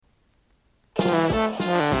Here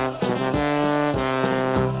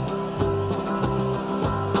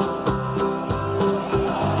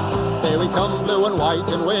we come, blue and white,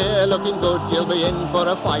 and we're looking good. You'll be in for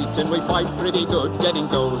a fight, and we fight pretty good. Getting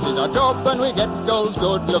goals is our job, and we get goals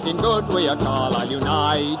good. Looking good, we are Carlisle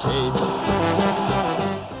United.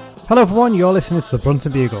 Hello everyone, you're listening to the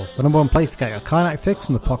Brunton Bugle, the number one place to get your Carlisle fix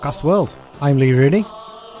in the podcast world. I'm Lee Rooney.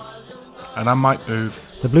 And I'm Mike Booth.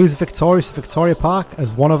 The Blues are victorious at Victoria Park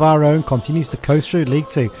as one of our own continues to coast through League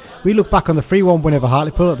 2. We look back on the 3-1 win over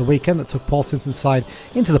Hartlepool at the weekend that took Paul Simpson's side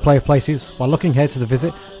into the playoff places, while looking ahead to the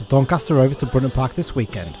visit of Doncaster Rovers to Brunton Park this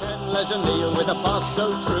weekend.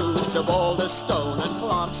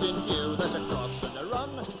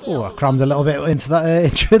 Oh, I crammed a little bit into that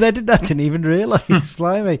intro there, didn't I? Didn't even realise.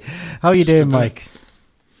 Blimey. How are you doing, Mike?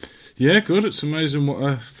 Yeah, good. It's amazing what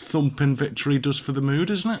a thumping victory does for the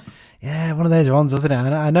mood, isn't it? Yeah, one of those ones, isn't it?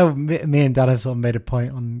 And I know me and Dan have sort of made a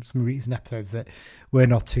point on some recent episodes that we're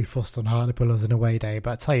not too fussed on Hartlepool as an away day.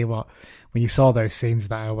 But I tell you what, when you saw those scenes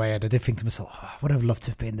that away, I did think to myself, I would have loved to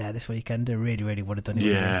have been there this weekend. I really, really would have done it.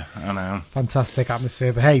 Yeah, I know. Fantastic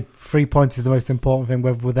atmosphere. But hey, 3 points is the most important thing,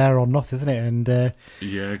 whether we're there or not, isn't it? And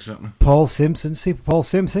yeah, exactly. Paul Simpson, Super Paul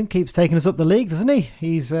Simpson, keeps taking us up the league, doesn't he?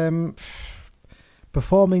 He's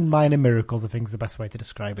performing minor miracles, I think is the best way to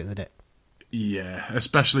describe it, isn't it? Yeah,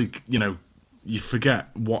 especially, you forget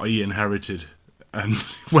what he inherited and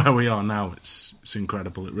where we are now. It's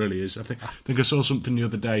incredible. It really is. I think I saw something the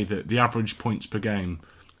other day that the average points per game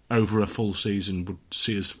over a full season would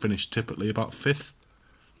see us finish typically about 5th.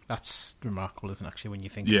 That's remarkable, isn't it, actually, when you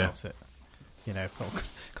think about it?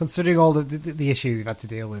 Considering all the issues we've had to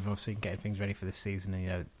deal with, obviously getting things ready for this season,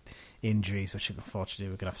 and injuries, which unfortunately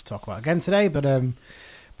we're going to have to talk about again today. But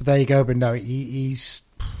there you go. But no, he's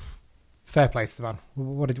fair play to the man.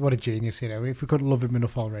 What a genius, If we couldn't love him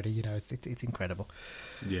enough already, it's incredible.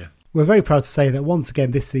 Yeah. We're very proud to say that once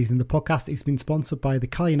again this season the podcast has been sponsored by the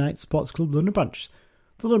Carlisle United Sports Club London branch.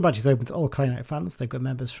 The London branch is open to all Carlisle United fans. They've got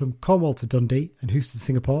members from Cornwall to Dundee and Houston to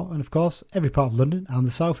Singapore, and of course every part of London and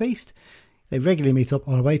the South East. They regularly meet up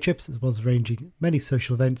on away trips, as well as arranging many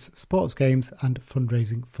social events, sports games and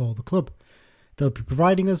fundraising for the club. They'll be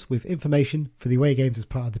providing us with information for the away games as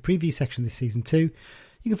part of the preview section this season too.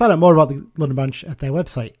 You can find out more about the London branch at their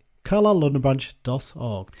website,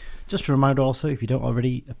 carlisle.londonbranch.org. Just a reminder also, if you don't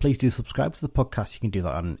already, please do subscribe to the podcast. You can do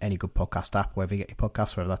that on any good podcast app, wherever you get your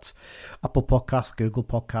podcasts, whether that's Apple Podcasts, Google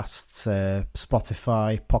Podcasts,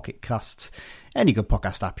 Spotify, Pocket Casts, any good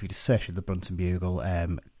podcast app. If you just search for the Brunton Bugle,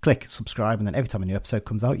 click subscribe, and then every time a new episode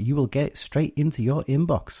comes out, you will get it straight into your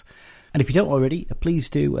inbox. And if you don't already, please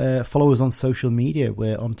do follow us on social media.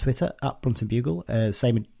 We're on Twitter at Brunton Bugle.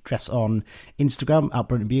 Same address on Instagram at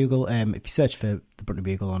Brunton Bugle. If you search for the Brunton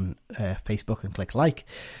Bugle on Facebook and click like,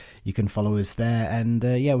 you can follow us there. And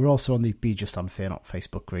we're also on the Be Just On Fear Not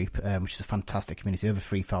Facebook group, which is a fantastic community. Over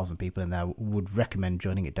 3,000 people in there. Would recommend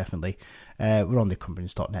joining it, definitely. We're on the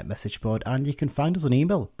Cumbrians.net message board, and you can find us on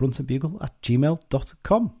email,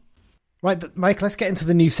 bruntonbugle@gmail.com. Right, Mike, let's get into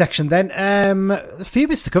the news section then. A few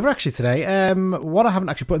bits to cover actually today. One I haven't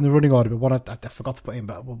actually put in the running order, but one I forgot to put in,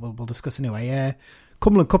 but we'll discuss anyway.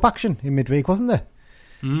 Cumberland Cup action in midweek, wasn't there?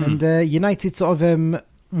 And United sort of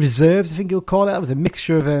reserves, I think you'll call it. That was a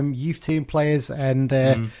mixture of youth team players and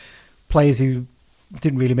players who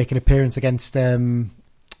didn't really make an appearance against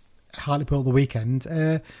Hartlepool the weekend.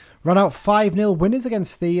 Ran out 5-0 winners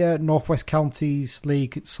against the North West Counties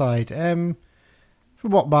League side.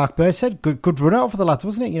 From what Mark Bird said, good run out for the lads,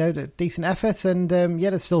 wasn't it? Decent effort, and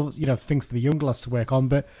there's still things for the younger lads to work on.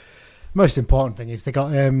 But most important thing is they got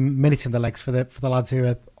minutes in the legs for the lads who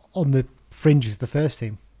are on the fringes of the first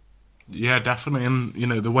team. Yeah, definitely, and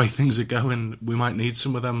the way things are going, we might need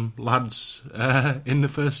some of them lads in the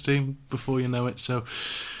first team before you know it. So,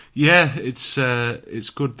 yeah, it's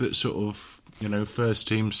good that sort of first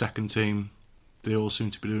team, second team, they all seem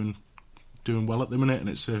to be doing well at the minute, and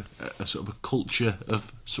it's a sort of a culture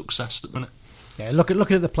of success at the minute. Yeah,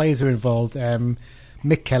 looking at the players who are involved,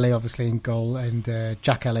 Mick Kelly obviously in goal, and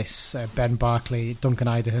Jack Ellis, Ben Barkley, Duncan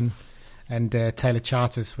Idahan, and Taylor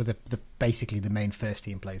Charters were basically the main first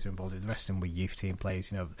team players who were involved. The rest of them were youth team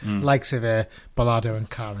players, likes of Bilardo and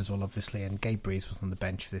Carr as well, obviously, and Gabe Breeze was on the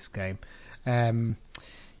bench for this game.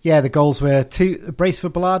 The goals were a brace for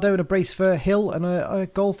Bilardo and a brace for Hill, and a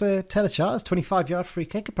goal for Taylor Charters, 25-yard free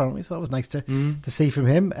kick apparently, so that was nice to see from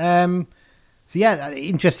him.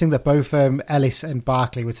 Interesting that both Ellis and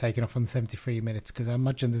Barkley were taken off on 73 minutes, because I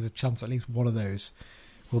imagine there's a chance at least one of those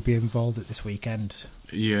will be involved at this weekend.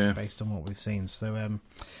 Yeah, based on what we've seen. So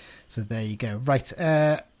there you go. Right,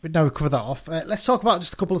 now we've covered that off. Let's talk about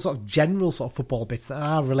just a couple of sort of general sort of football bits that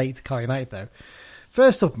are related to Carlisle United, though.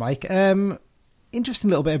 First up, Mike, interesting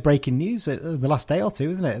little bit of breaking news in the last day or two,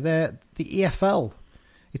 isn't it? The EFL,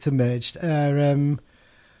 it's emerged.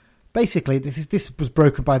 Basically, this was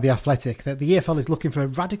broken by The Athletic, that the EFL is looking for a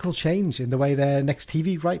radical change in the way their next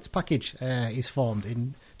TV rights package is formed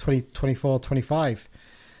in 2024-25.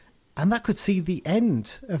 And that could see the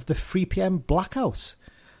end of the 3pm blackout.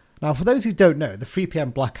 Now, for those who don't know, the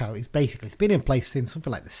 3pm blackout is basically, it's been in place since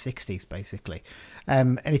something like the 60s, basically.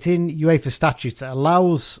 And it's in UEFA statutes that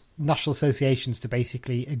allows national associations to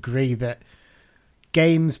basically agree that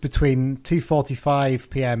games between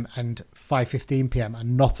 2:45pm and 5:15pm are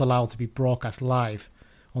not allowed to be broadcast live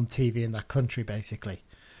on TV in that country, basically,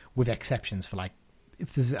 with exceptions for like,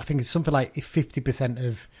 if there's, I think it's something like if 50%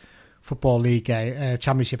 of Football League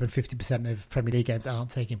Championship and 50% of Premier League games aren't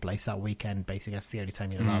taking place that weekend. Basically, that's the only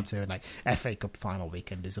time you're allowed to. And like FA Cup final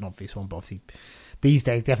weekend is an obvious one, but obviously these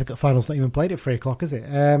days the FA Cup final's not even played at 3:00, is it?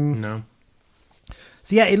 No.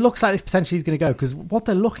 So yeah, it looks like this potentially is going to go, because what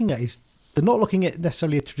they're looking at is they're not looking at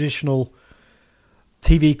necessarily a traditional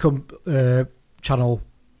TV channel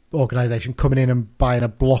organisation coming in and buying a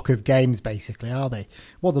block of games, basically, are they?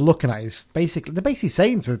 What they're looking at is they're basically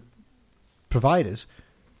saying to providers,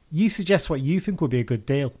 you suggest what you think would be a good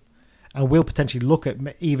deal, and we'll potentially look at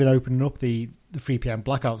even opening up the 3pm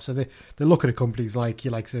blackout. So they're looking at companies like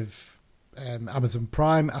your likes of Amazon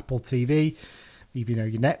Prime, Apple TV, even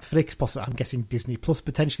your Netflix, possibly. I'm guessing Disney Plus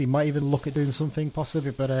potentially might even look at doing something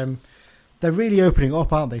possibly, but they're really opening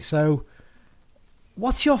up, aren't they? So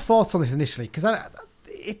what's your thoughts on this initially? Because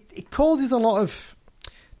it causes a lot of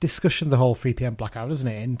discussion, the whole 3pm blackout, doesn't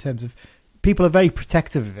it, in terms of people are very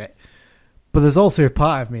protective of it. But there's also a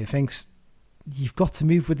part of me that thinks you've got to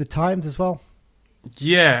move with the times as well.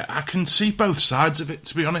 Yeah, I can see both sides of it,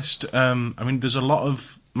 to be honest. I mean, there's a lot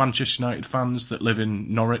of Manchester United fans that live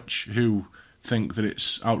in Norwich who think that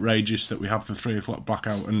it's outrageous that we have the 3:00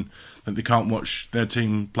 blackout and that they can't watch their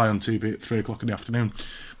team play on TV at 3:00 in the afternoon.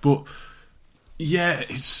 But yeah,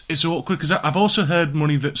 it's awkward, because I've also heard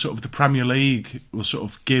money that sort of the Premier League will sort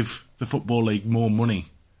of give the Football League more money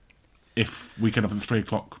if we can have the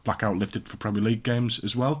 3:00 blackout lifted for Premier League games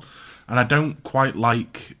as well. And I don't quite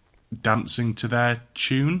like dancing to their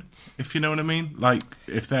tune, if you know what I mean. Like,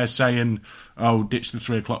 if they're saying, oh, ditch the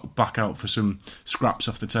 3:00 blackout for some scraps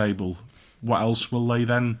off the table, what else will they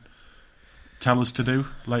then tell us to do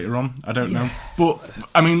later on? I don't know. But,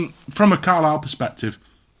 I mean, from a Carlisle perspective,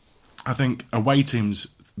 I think away teams,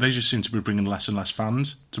 they just seem to be bringing less and less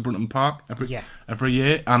fans to Brunton Park every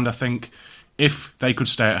year. And I think if they could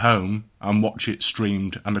stay at home and watch it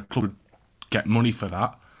streamed and the club would get money for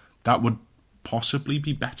that, that would possibly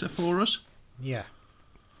be better for us. Yeah.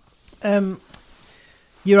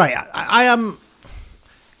 You're right. I am...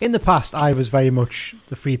 In the past, I was very much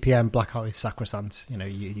the 3pm blackout is sacrosanct.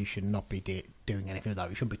 You should not be doing anything with that.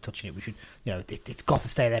 We shouldn't be touching it. We should, it's got to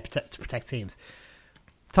stay there to protect teams.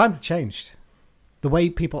 Times have changed. The way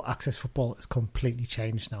people access football has completely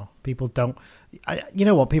changed now. People don't... you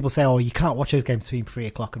know what? People say, oh, you can't watch those games between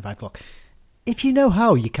 3:00 and 5:00. If you know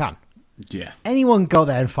how, you can. Yeah. Anyone go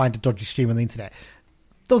there and find a dodgy stream on the internet.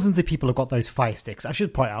 Dozens of people have got those Fire Sticks. I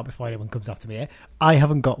should point out before anyone comes after me here, I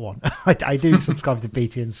haven't got one. I do subscribe to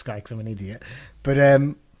BT and Sky because I'm an idiot. But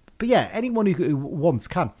yeah, anyone who wants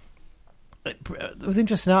can. There was an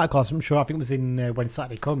interesting article, I'm sure, I think it was in When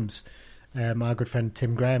Saturday Comes. My good friend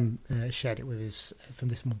Tim Graham shared it with us from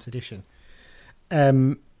this month's edition.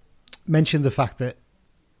 Mentioned the fact that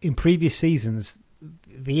in previous seasons,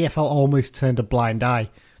 the EFL almost turned a blind eye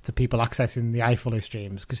to people accessing the iFollow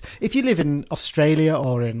streams. Because if you live in Australia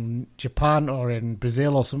or in Japan or in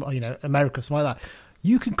Brazil or America, something like that,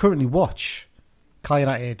 you can currently watch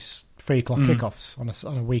Carlisle United's 3:00 kickoffs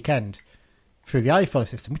on a weekend through the iFollow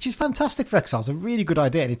system, which is fantastic for Exiles. A really good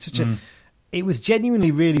idea, and it's such it was genuinely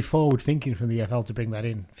really forward thinking from the EFL to bring that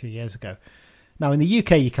in a few years ago. Now in the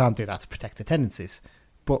UK, you can't do that to protect attendances,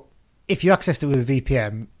 but if you accessed it with a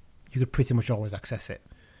VPN, you could pretty much always access it.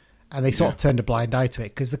 And they sort of turned a blind eye to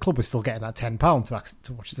it because the club was still getting that £10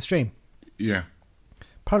 to watch the stream. Yeah.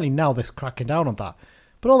 Apparently now they're cracking down on that.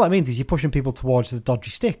 But all that means is you're pushing people towards the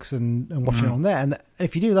dodgy sticks and watching it on there. And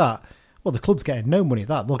if you do that, well, the club's getting no money of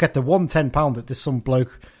that. They'll get the £110 that there's some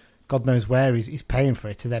bloke, God knows where, he's paying for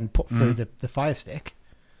it to then put through the Fire Stick.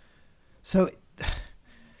 So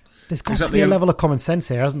there's got to be a level of common sense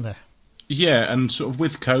here, hasn't there? Yeah, and sort of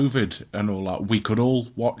with COVID and all that, we could all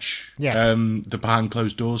watch the behind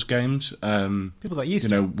closed doors games. People got used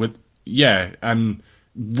to it. And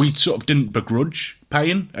we sort of didn't begrudge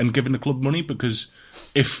paying and giving the club money, because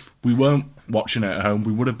if we weren't watching it at home,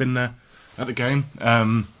 we would have been there at the game.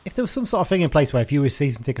 If there was some sort of thing in place where if you were a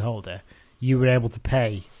season ticket holder, you were able to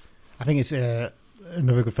pay, I think it's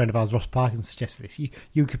another good friend of ours, Ross Parkinson, suggested this.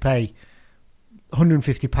 You could pay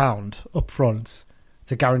 £150 up front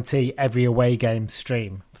to guarantee every away game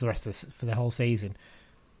stream for for the whole season.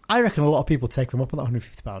 I reckon a lot of people take them up on that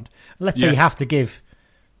 £150. And let's say you have to give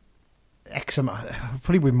X amount,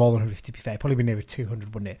 probably be more than £150 to be fair, probably be nearer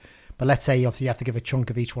 200, wouldn't it? But let's say obviously you have to give a chunk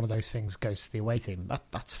of each one of those things goes to the away team.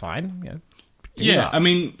 That's fine. You know, I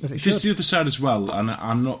mean, this is the other side as well, and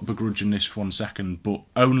I'm not begrudging this for 1 second, but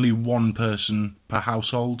only one person per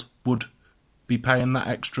household would be paying that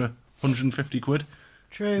extra £150.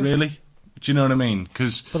 True. Really? Do you know what I mean?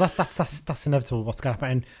 But that's inevitable. What's going to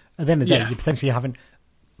happen? And at the end of the day, you're potentially having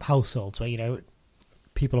households where, you know,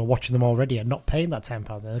 people are watching them already and not paying that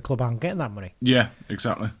 £10. The club aren't getting that money. Yeah,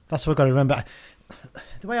 exactly. That's what we've got to remember.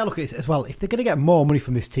 The way I look at it as well, if they're going to get more money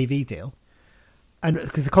from this TV deal, and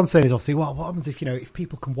because the concern is obviously, well, what happens if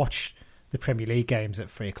people can watch the Premier League games at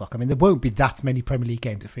 3:00? I mean, there won't be that many Premier League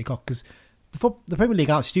games at 3:00 because the Premier League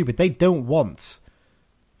aren't stupid. They don't want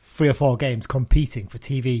 3 or 4 games competing for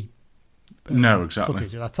TV. No, exactly.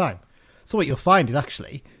 Footage at that time. So what you'll find is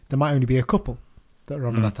actually there might only be a couple that are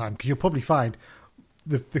on at that time, because you'll probably find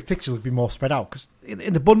the fixtures will be more spread out. Because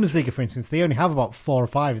in the Bundesliga, for instance, they only have about 4 or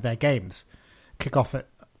 5 of their games kick off at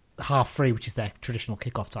 3:30, which is their traditional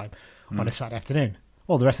kick-off time on a Saturday afternoon.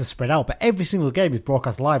 All the rest is spread out, but every single game is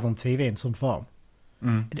broadcast live on TV in some form.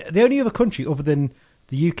 The only other country other than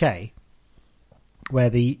the UK where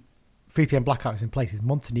the 3 p.m. blackout is in place is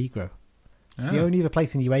Montenegro. It's the only other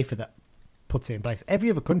place in UEFA that puts it in place. Every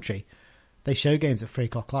other country, they show games at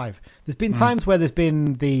 3:00 live. There's been times where there's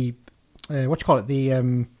been the the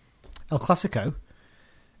El Clasico.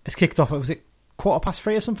 It's kicked off. Was it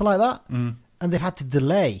 3:15 or something like that? And they've had to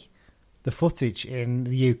delay the footage in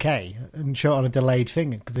the UK and show it on a delayed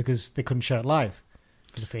thing because they couldn't show it live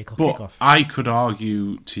for the 3:00 kickoff. I could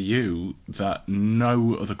argue to you that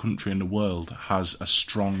no other country in the world has as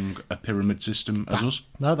strong a pyramid system as us.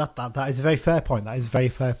 No, that is a very fair point. That is a very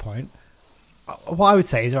fair point. What I would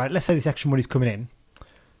say is, right, let's say this extra money's coming in.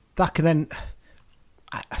 That can then...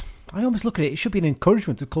 I almost look at it, it should be an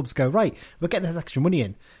encouragement to clubs to go, right, we're getting this extra money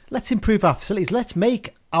in. Let's improve our facilities. Let's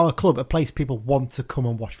make our club a place people want to come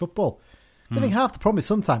and watch football. I think half the problem is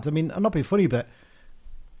sometimes, I mean, I'm not being funny, but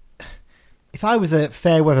if I was a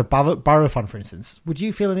Fairweather Barrow fan, for instance, would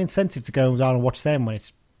you feel an incentive to go down and watch them when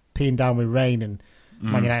it's peeing down with rain and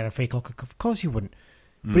Man United at 3:00? Of course you wouldn't.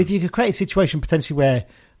 But if you could create a situation potentially where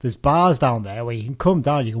there's bars down there where you can come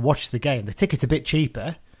down, you can watch the game, the ticket's a bit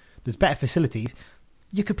cheaper, there's better facilities,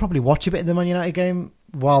 you could probably watch a bit of the Man United game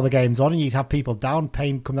while the game's on, and you'd have people come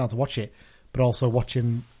down to watch it, but also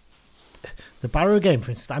watching the Barrow game,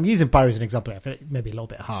 for instance. I'm using Barrow as an example. I feel it may be a little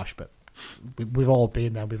bit harsh, but we've all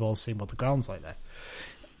been there. We've all seen what the ground's like there.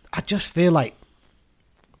 I just feel like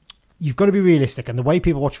you've got to be realistic, and the way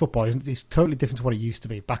people watch football is totally different to what it used to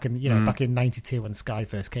be back in back in '92 when Sky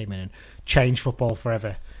first came in and changed football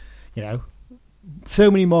forever. You know,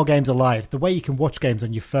 so many more games are live. The way you can watch games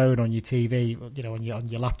on your phone, on your TV, on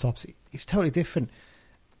your laptops, it's totally different.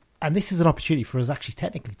 And this is an opportunity for us actually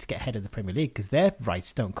technically to get ahead of the Premier League because their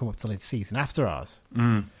rights don't come up till the season after ours.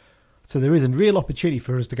 So there is a real opportunity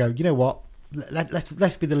for us to go, you know what,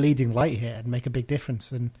 let's be the leading light here and make a big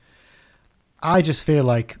difference. And I just feel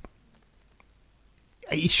like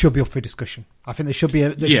it should be up for discussion. I think there should be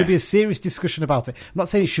a serious discussion about it. I'm not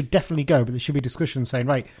saying it should definitely go, but there should be a discussion saying,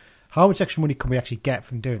 right, how much extra money can we actually get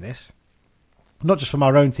from doing this? Not just from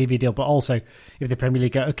our own TV deal, but also if the Premier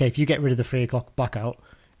League go, okay, if you get rid of the 3:00 blackout,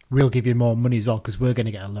 we'll give you more money as well because we're going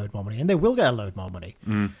to get a load more money. And they will get a load more money.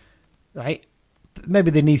 Right?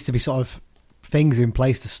 Maybe there needs to be sort of things in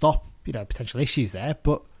place to stop, potential issues there.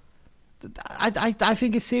 But I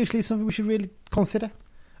think it's seriously something we should really consider.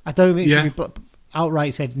 I don't think it should be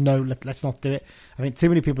outright said, no, let's not do it. I mean, too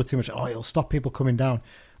many people are too much, it'll stop people coming down.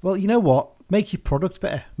 Well, you know what? Make your product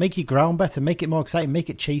better. Make your ground better. Make it more exciting. Make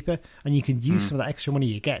it cheaper. And you can use some of that extra money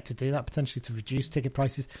you get to do that, potentially to reduce ticket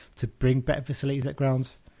prices, to bring better facilities at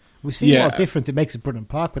grounds. We've seen what a difference it makes at Brunton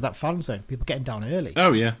Park with that fan zone. People getting down early.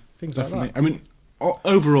 Oh, yeah. Things definitely. like that. I mean,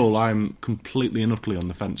 overall, I'm completely and utterly on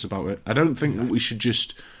the fence about it. I don't think that we should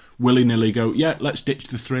just willy-nilly go, let's ditch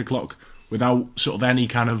the 3:00 without sort of any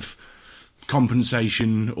kind of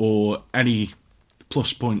compensation or any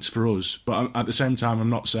plus points for us. But at the same time,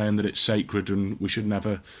 I'm not saying that it's sacred and we should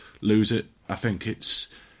never lose it. I think it's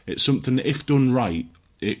something that, if done right,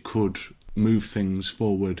 it could move things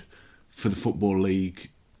forward for the Football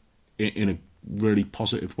League in a really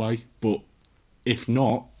positive way. But if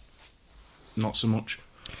not so much.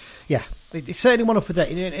 Yeah, it's certainly one up for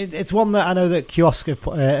date. It's one that I know that Kiosk have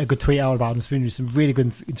put a good tweet out about, and there's been some really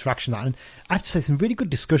good interaction on that. And I have to say, some really good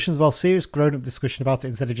discussions, well, serious grown-up discussion about it,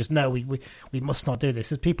 instead of just, no, we must not do this.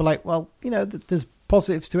 There's people like, well, there's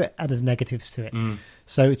positives to it and there's negatives to it.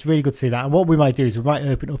 So it's really good to see that. And what we might do is we might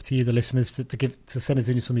open up to you, the listeners, to send us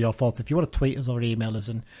in some of your thoughts. If you want to tweet us or email us,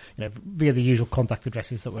 and via the usual contact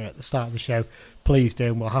addresses that were at the start of the show, please do,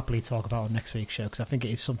 and we'll happily talk about it on next week's show, because I think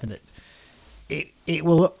it is something that it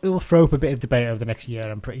will throw up a bit of debate over the next year.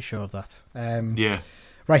 I'm pretty sure of that. Yeah.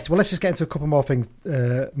 Right. Well, let's just get into a couple more things,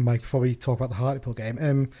 Mike, before we talk about the Hartlepool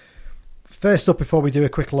game. First up, before we do a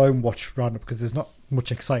quick loan watch roundup, because there's not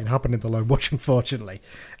much exciting happening in the loan watch, unfortunately.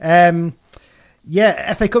 FA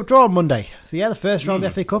Cup draw on Monday. So the first round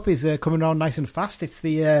of the FA Cup is coming around nice and fast. It's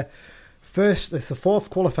the fourth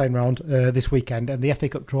qualifying round this weekend, and the FA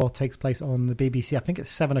Cup draw takes place on the BBC. I think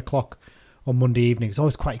it's 7:00 on Monday evening. It's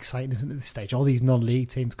always quite exciting, isn't it, at this stage? All these non-league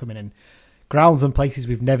teams coming in. Grounds and places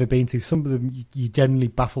we've never been to. Some of them you're generally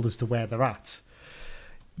baffled as to where they're at.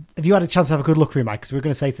 Have you had a chance to have a good look through, Mike? Because we're going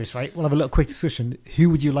to say this, right? We'll have a little quick discussion. Who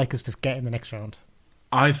would you like us to get in the next round?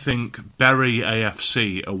 I think Bury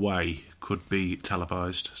AFC away could be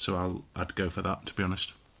televised, so I'd go for that, to be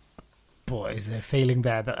honest. But is there a feeling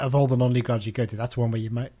there that of all the non-league grounds you go to, that's one where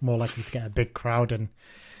you're more likely to get a big crowd, and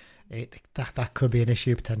that could be an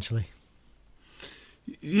issue potentially?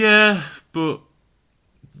 Yeah, but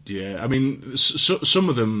yeah, I mean, some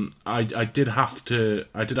of them I did have to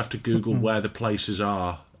Google where the places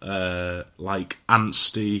are, like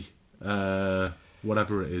Anstey,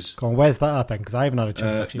 whatever it is. Go on, where's that at then? Because I haven't had a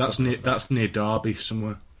chance to actually. That's near Derby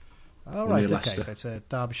somewhere. Oh right, okay, so it's a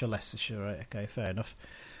Derbyshire, Leicestershire, right? Okay, fair enough.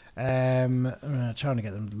 I'm trying to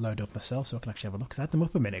get them loaded up myself so I can actually have a look, because I had them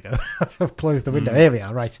up a minute ago. I've closed the window. Here we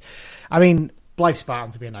are, right. I mean, Blythe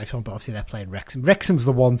Spartans would be a nice one, but obviously they're playing Wrexham. Wrexham's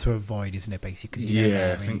the one to avoid, isn't it, basically?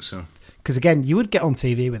 I think so. Because again, you would get on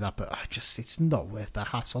TV with that, but it's not worth the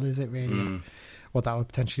hassle, is it, really? What that would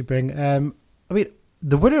potentially bring. I mean,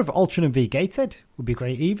 the winner of Altrincham v Gateshead would be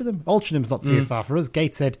great, either of them. Altringham's not too far for us.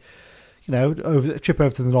 Gateshead, over a trip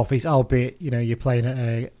over to the northeast, albeit, you're playing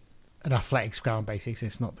at an athletics ground, basically, so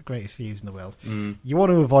it's not the greatest views in the world. You want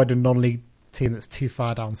to avoid a non-league team that's too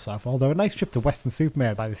far down south, although a nice trip to Western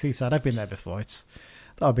Supermare by the seaside. I've been there before.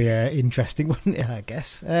 That'll be interesting, wouldn't it, I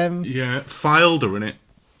guess? Fylde are in it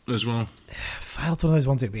as well. Fylde's one of those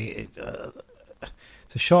ones.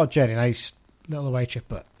 It's a short journey, nice little away trip,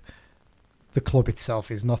 but the club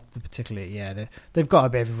itself is not particularly. They've got a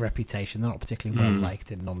bit of a reputation. They're not particularly well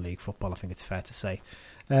liked in non-league football, I think it's fair to say.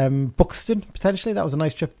 Buxton, potentially, that was a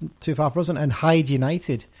nice trip too far for us, and Hyde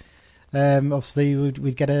United. Obviously,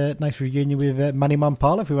 we'd get a nice reunion with Manny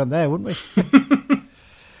Mampala if we went there, wouldn't we?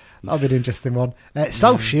 That'll be an interesting one.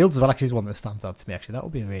 South Shields as well, actually, is one that stands out to me, actually. That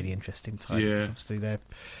would be a really interesting time. Yeah. Obviously, they're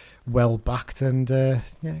well backed, and it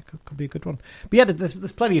could be a good one. But yeah,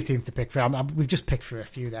 there's plenty of teams to pick from. We've just picked through a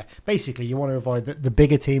few there. Basically, you want to avoid the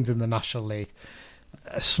bigger teams in the National League.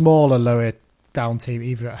 A smaller, lower down team,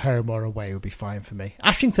 either at home or away, would be fine for me.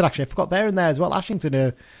 Ashington, actually, I forgot they're in there as well. I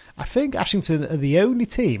think Ashington are the only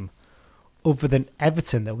team other than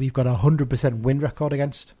Everton that we've got a 100% win record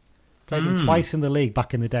against. Played them twice in the league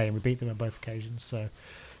back in the day, and we beat them on both occasions. So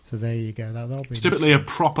there you go. That'll be it's typically a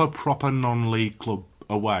proper non-league club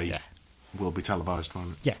away. Will be televised,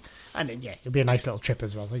 won't it? Yeah, and it'll be a nice little trip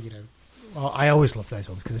as well. I always love those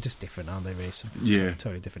ones because they're just different, aren't they? Really,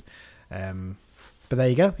 totally different. But there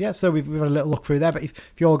you go. Yeah, so we've had a little look through there. But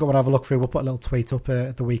if you all go and have a look through, we'll put a little tweet up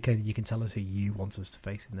at the weekend. You can tell us who you want us to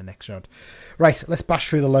face in the next round. Right, let's bash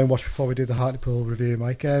through the loan watch before we do the Hartlepool review,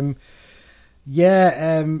 Mike. Not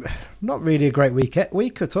really a great week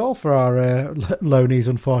at all for our loanies,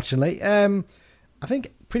 unfortunately. I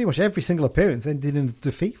think pretty much every single appearance ended in a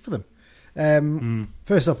defeat for them.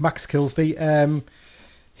 First off, Max Kilsby.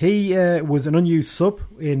 He was an unused sub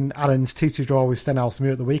in Allen's 2-2 draw with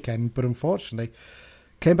Stenhousemuir at the weekend, but unfortunately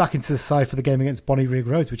came back into the side for the game against Bonnyrigg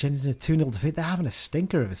Rose, which ended in a 2-0 defeat. They're having a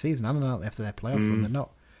stinker of a season, aren't they, after their playoff run?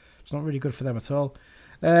 It's not really good for them at all.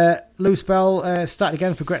 Lewis Bell started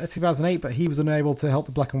again for Gretna 2008, but he was unable to help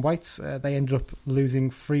the Black and Whites. They ended up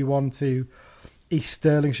losing 3-1 to East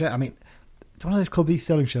Stirlingshire. I mean, it's one of those clubs, East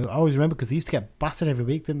Stirlingshire, I always remember because they used to get battered every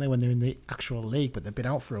week, didn't they, when they were in the actual league, but they've been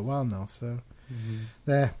out for a while now. So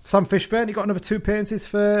there. Sam Fishburn, he got another 2 appearances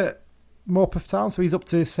for Morpeth Town, so he's up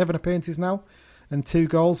to 7 appearances now and 2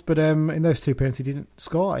 goals, but in those 2 appearances he didn't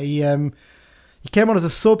score. He came on as a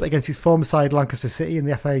sub against his former side Lancaster City in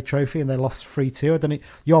the FA Trophy, and they lost 3-2. I don't know,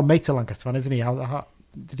 your mate's a Lancaster fan, isn't he?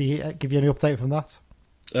 Did he give you any update from that?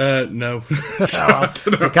 No. So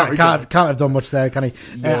can't have done much there, can he?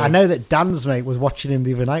 No. I know that Dan's mate was watching him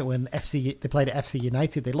the other night when they played at FC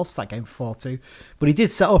United. They lost that game 4-2, but he did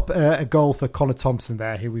set up a goal for Connor Thompson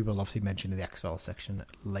there, who we will obviously mention in the XFL section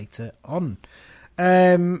later on.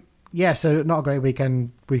 So not a great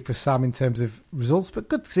week for Sam in terms of results, but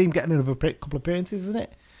good to see him getting another couple of appearances, isn't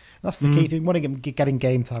it? That's the key thing. Want to getting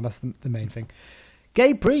game time. That's the main thing.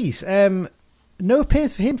 Gabe Breeze. No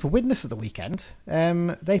appearance for him for Widnes at the weekend.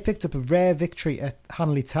 They picked up a rare victory at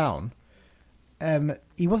Hanley Town.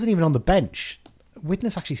 He wasn't even on the bench.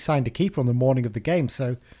 Widnes actually signed a keeper on the morning of the game,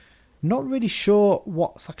 so not really sure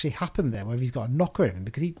what's actually happened there, whether he's got a knocker in him,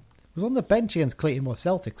 because he was on the bench against Clayton Moore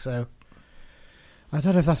Celtic, so I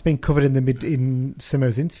don't know if that's been covered in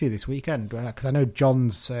Simo's interview this weekend, because I know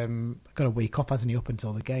John's got a week off, hasn't he, up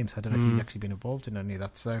until the game, so I don't know if he's actually been involved in any of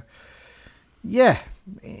that, so... Yeah,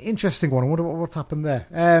 interesting one. I wonder what's happened there.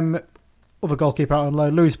 Other goalkeeper out on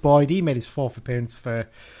loan, Lewis Boyd, he made his fourth appearance for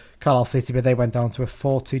Carlisle City, but they went down to a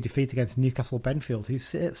 4-2 defeat against Newcastle Benfield,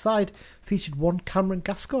 whose side featured one Cameron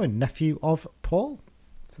Gascoigne, nephew of Paul.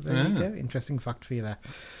 So there you go. Interesting fact for you there.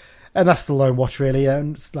 And that's the loan watch, really.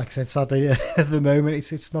 And like I said, sadly, at the moment,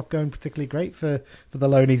 it's not going particularly great for the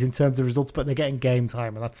loanies in terms of results, but they're getting game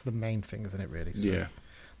time, and that's the main thing, isn't it, really? So, yeah.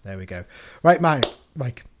 There we go. Right,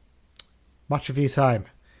 Mike. Match review time.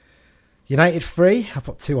 United 3. I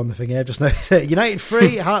put 2 on the thing here. Just notice it. United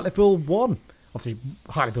 3, Hartlepool 1. Obviously,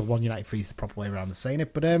 Hartlepool 1, United 3 is the proper way around of saying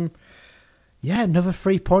it. But, another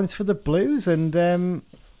 3 points for the Blues. And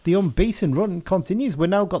the unbeaten run continues. We've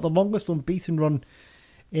now got the longest unbeaten run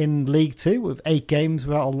in League 2 with 8 games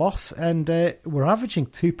without a loss. And we're averaging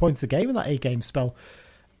 2 points a game in that 8-game spell.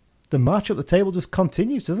 The march up the table just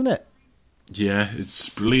continues, doesn't it? Yeah, it's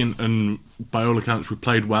brilliant, and by all accounts, we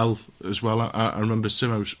played well as well. I remember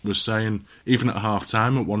Simo was saying, even at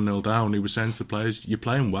half-time at 1-0 down, he was saying to the players, you're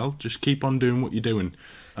playing well, just keep on doing what you're doing.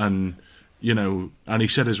 And, and he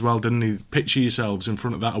said as well, didn't he, picture yourselves in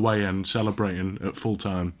front of that away end celebrating at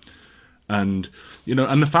full-time. And,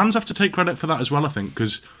 and the fans have to take credit for that as well, I think,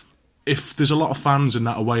 because if there's a lot of fans in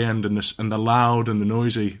that away end and they're loud and they're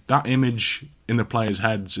noisy, that image in the players'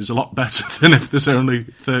 heads is a lot better than if there's only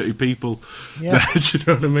 30 people there. Do you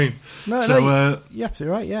know what I mean? You're absolutely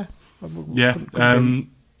right, yeah.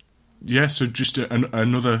 So just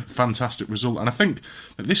another fantastic result. And I think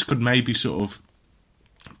that this could maybe sort of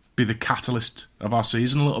be the catalyst of our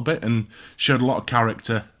season a little bit and showed a lot of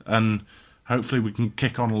character, and hopefully we can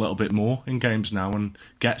kick on a little bit more in games now and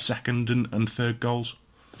get second and third goals.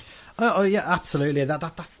 Oh yeah, absolutely.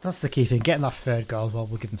 That's the key thing. Getting that third goal as well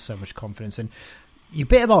will give them so much confidence. And you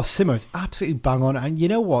bit about Simo, it's absolutely bang on. And you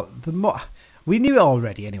know what? The more we knew it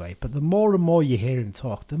already anyway, but the more and more you hear him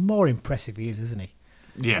talk, the more impressive he is, isn't he?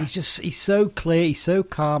 Yeah. He's so clear, he's so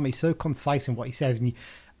calm, he's so concise in what he says, and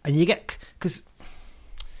you get, because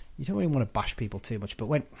you don't really want to bash people too much, but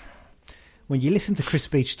when you listen to Chris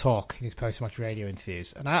Beach talk in his post-match radio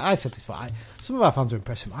interviews, and I said this before, some of our fans were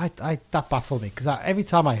impressed with him. That baffled me, because every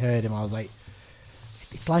time I heard him, I was like,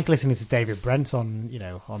 it's like listening to David Brent on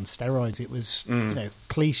steroids. It was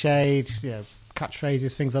cliched,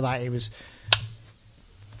 catchphrases, things like that. It was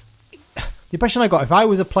the impression I got. If I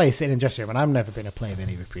was a player sitting in the dressing room, and I've never been a player of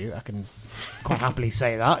any repute, I can quite happily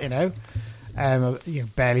say that.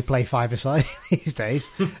 Barely play five-a-side these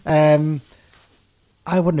days.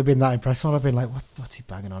 I wouldn't have been that impressed. I'd have been like, what's he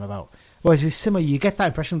banging on about? Whereas with Simo, you get that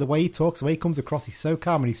impression, the way he talks, the way he comes across, he's so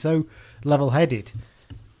calm and he's so level-headed.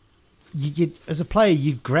 You as a player,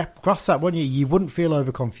 you'd grasp that, wouldn't you? You wouldn't feel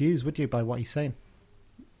over-confused, would you, by what he's saying?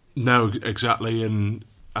 No, exactly. And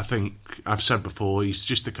I think I've said before, he's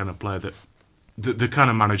just the kind of player that the kind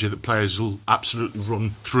of manager that players will absolutely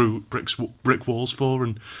run through brick walls for,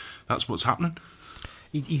 and that's what's happening.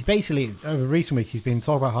 He's basically, over recent weeks, he's been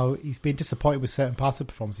talking about how he's been disappointed with certain parts of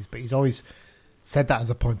performances, but he's always said that as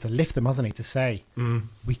a point to lift them, hasn't he? To say,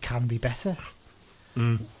 we can be better.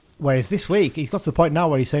 Whereas this week, he's got to the point now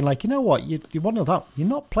where he's saying, like, you know what, you want to know that, you're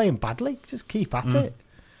not playing badly, just keep at it.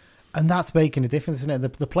 And that's making a difference, isn't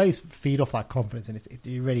it? The players feed off that confidence, and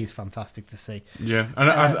it really is fantastic to see. Yeah, and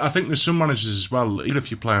I think there's some managers as well, even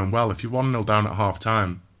if you're playing well, if you're 1-0 down at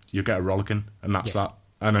half-time, you get a rollicking, and that's that.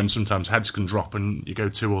 And then sometimes heads can drop and you go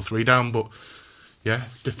 2 or 3 down. But, yeah,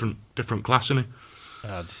 different class, isn't it?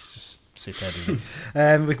 It's just superb, isn't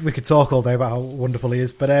it? We could talk all day about how wonderful he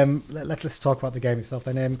is. But let's talk about the game itself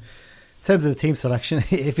then. In terms of the team selection,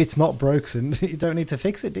 if it's not broken, you don't need to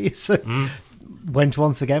fix it, do you? So went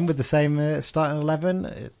once again with the same starting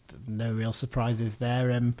 11. No real surprises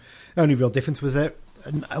there. Only real difference was a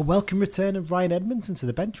welcome return of Ryan Edmondson to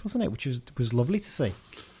the bench, wasn't it? Which was lovely to see.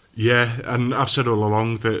 Yeah, and I've said all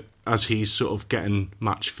along that as he's sort of getting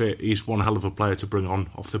match fit, he's one hell of a player to bring on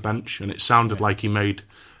off the bench, and it sounded like he made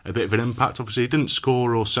a bit of an impact. Obviously, he didn't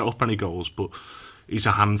score or set up any goals, but he's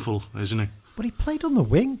a handful, isn't he? But he played on the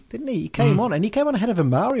wing, didn't he? He came on, and he came on ahead of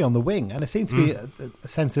Amari on the wing, and it seemed to be a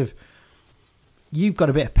sense of, you've got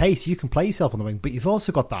a bit of pace, you can play yourself on the wing, but you've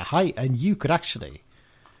also got that height, and you could actually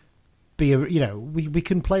be, we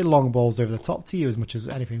can play long balls over the top to you as much as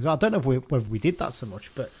anything. I don't know whether we did that so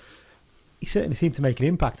much, but he certainly seemed to make an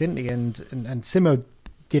impact, didn't he? And Simo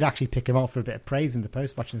did actually pick him out for a bit of praise in the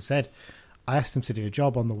post-match and said, I asked him to do a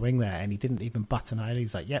job on the wing there, and he didn't even bat an eyelid.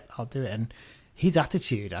 He's like, yep, I'll do it. And his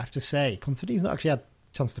attitude, I have to say, considering he's not actually had a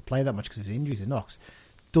chance to play that much because of his injuries in Knox,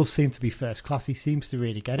 does seem to be first class. He seems to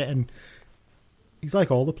really get it, and he's like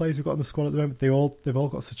all the players we've got in the squad at the moment. They've all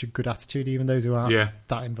got such a good attitude, even those who aren't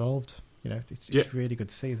that involved. It's really good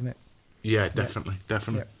to see, isn't it? Yeah, definitely.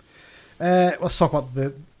 Let's talk about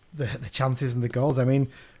the chances and the goals. I mean,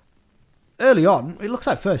 early on, it looks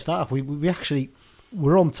like first half we actually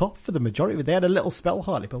were on top for the majority of it. They had a little spell,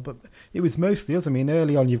 Hartlepool, but it was mostly us. I mean,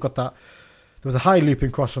 early on, you've got that. There was a high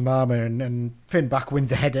looping cross from Armour, and Finn Back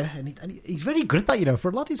wins a header, and he's very good at that. For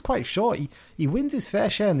a lad who's quite short, he wins his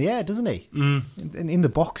fair share in the air, doesn't he? In the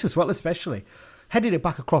box as well, especially. Headed it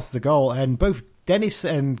back across the goal, and both Dennis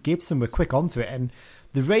and Gibson were quick onto it, and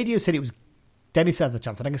the radio said it was Dennis had the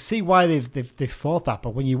chance, and I can see why they've thought that,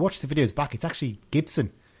 but when you watch the videos back, it's actually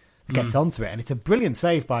Gibson that gets onto it, and it's a brilliant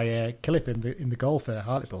save by Killip in the goal for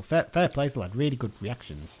Hartlepool. Fair play to the lad, really good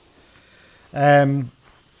reactions. Then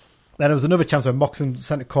there was another chance where Moxon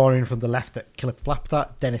sent a corner in from the left that Killip flapped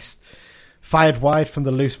at. Dennis fired wide from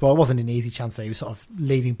the loose ball. It wasn't an easy chance there. He was sort of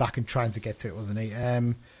leaning back and trying to get to it, wasn't he?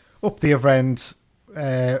 Up the other end,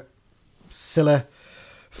 Silla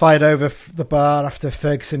fired over the bar after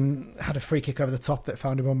Ferguson had a free kick over the top that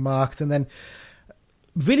found him unmarked. And then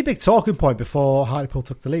really big talking point before Hartlepool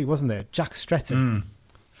took the lead, wasn't there? Jack Stretton.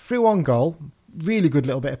 Through on goal. Really good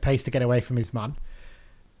little bit of pace to get away from his man.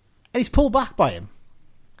 And he's pulled back by him.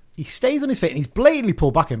 He stays on his feet and he's blatantly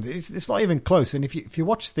pulled back him. It's not even close. And if you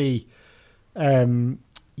watch the the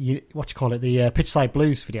Pitch Side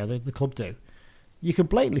Blues video the club do, you can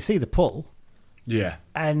blatantly see the pull. Yeah.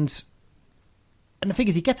 And the thing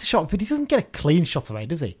is, he gets a shot, but he doesn't get a clean shot away,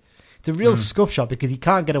 does he? It's a real scuff shot because he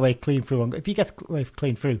can't get away clean through. If he gets away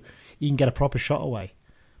clean through, he can get a proper shot away.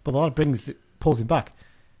 But the lad pulls him back.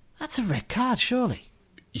 That's a red card, surely.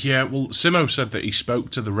 Yeah, well, Simo said that he spoke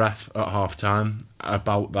to the ref at half-time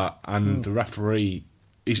about that, and the referee...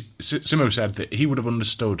 Simo said that he would have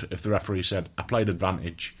understood if the referee said, I played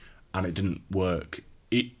advantage, and it didn't work.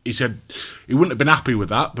 He said he wouldn't have been happy with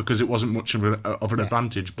that because it wasn't much of an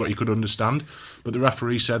advantage, but he could understand. But the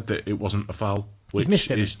referee said that it wasn't a foul,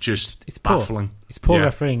 which is just it's baffling. It's poor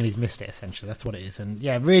refereeing, and he's missed it, essentially. That's what it is. And,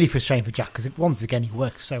 really frustrating for Jack, because once again, he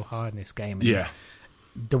worked so hard in this game. And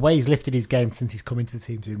the way he's lifted his game since he's come into the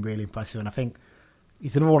team has been really impressive, and I think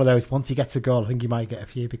he's another one of those, once he gets a goal, I think he might get a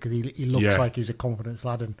few, because he looks like he's a confidence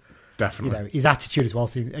lad, and definitely his attitude as well.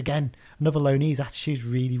 So again, another loanee, his attitude's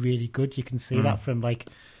really, really good. You can see that from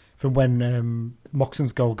when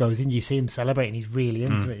Moxon's goal goes in, you see him celebrating, he's really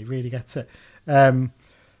into it, he really gets it.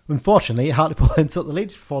 Unfortunately, Hartlepool ends up the lead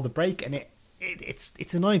before the break, and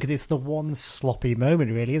it's annoying because it's the one sloppy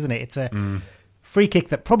moment, really, isn't it? It's a free kick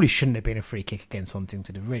that probably shouldn't have been a free kick against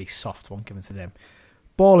Huntington, a really soft one given to them.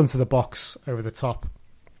 Ball into the box over the top.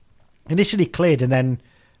 Initially cleared, and then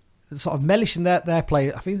sort of Mellish in their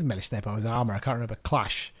play. I think it was Mellish there by his Armour. I can't remember.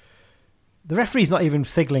 Clash. The referee's not even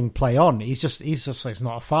signalling play on. He's just like, it's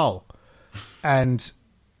not a foul. And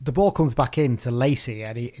the ball comes back in to Lacey,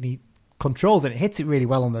 and he controls it. It hits it really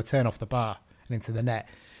well on the turn off the bar and into the net.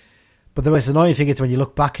 But the most annoying thing is when you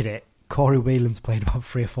look back at it, Corey Whelan's played about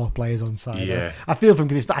 3 or 4 players on side. Yeah. I feel for him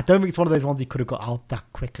because I don't think it's one of those ones he could have got out that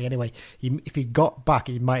quickly anyway. If he got back,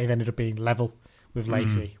 he might have ended up being level with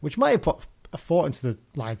Lacey, which might have put a thought into the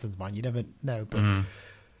linesman's mind. You never know.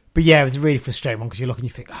 But yeah, it was a really frustrating one because you look and you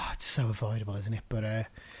think, it's so avoidable, isn't it? But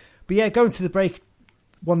yeah, going to the break,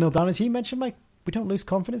 1-0 down, as you mentioned, Mike, we don't lose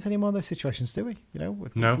confidence anymore in those situations, do we? No, we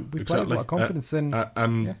exactly. play with a lot of confidence. And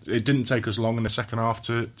it didn't take us long in the second half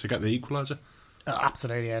to get the equaliser.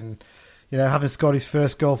 Absolutely, and having scored his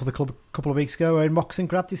first goal for the club a couple of weeks ago, and Moxon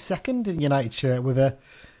grabbed his second in United shirt with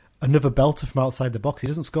another belter from outside the box. He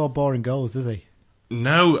doesn't score boring goals, does he?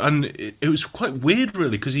 No, and it was quite weird,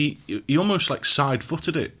 really, because he almost like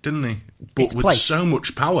side-footed it, didn't he? But it's with placed. so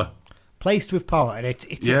much power. Placed with power, and it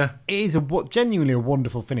is genuinely a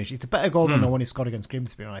wonderful finish. It's a better goal than the one he scored against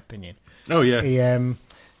Grimsby, in my opinion. Oh, yeah.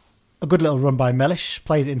 A good little run by Mellish,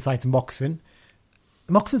 plays it inside to Moxon.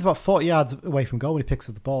 Moxon's about 40 yards away from goal when he picks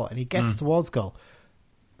up the ball, and he gets towards goal.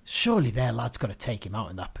 surely their lad's got to take him out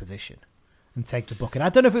in that position and take the booking. I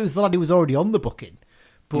don't know if it was the lad who was already on the booking,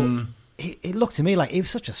 but it looked to me like it was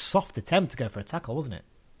such a soft attempt to go for a tackle, wasn't it?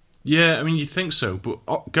 Yeah, I mean, you think so,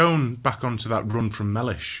 but going back onto that run from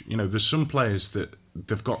Mellish, there's some players that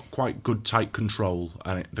they've got quite good tight control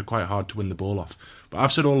and they're quite hard to win the ball off. But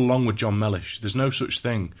I've said all along with John Mellish, there's no such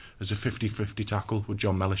thing as a 50-50 tackle with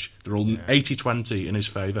John Mellish. They're all 80-20 in his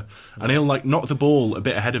favour. And he'll knock the ball a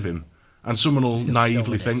bit ahead of him and someone will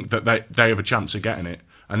naively think that they have a chance of getting it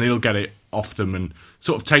and he'll get it off them and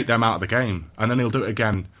sort of take them out of the game. And then he'll do it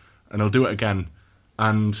again and he'll do it again.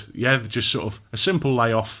 And yeah, just sort of a simple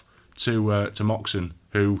layoff to Moxon,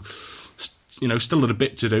 who still had a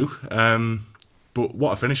bit to do, but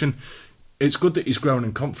what a finish. And it's good that he's grown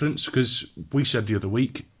in confidence, because we said the other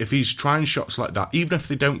week, if he's trying shots like that, even if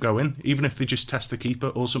they don't go in, even if they just test the keeper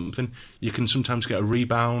or something, you can sometimes get a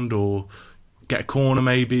rebound or get a corner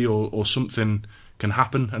maybe, or something can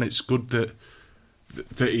happen. And it's good that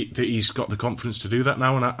he's got the confidence to do that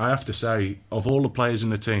now. And I have to say, of all the players in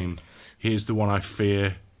the team, he's the one I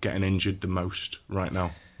fear getting injured the most right now,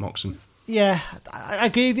 Moxon. Yeah, I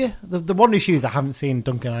agree with you. The one issue is I haven't seen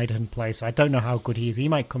Duncan Idaho play, so I don't know how good he is. He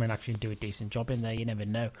might come in actually and do a decent job in there, you never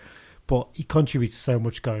know. But he contributes so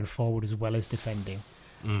much going forward as well as defending.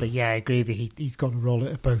 But yeah, I agree with you. He's got to roll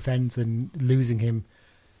it at both ends, and losing him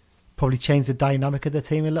probably changed the dynamic of the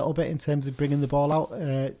team a little bit in terms of bringing the ball out.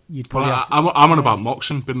 I'm on about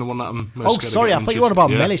Moxon, being the one that I'm most sorry, I thought you were on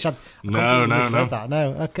about Mellish. No. That.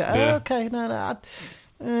 No, okay, yeah. Okay, no.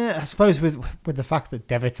 I suppose with the fact that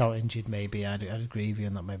Devitt's out injured, maybe I'd agree with you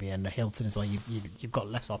on that. Maybe, and Hilton as well. You've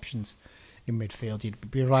got less options in midfield.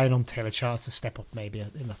 You'd be relying on Taylor Charles to step up maybe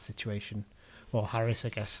in that situation, or Harris, I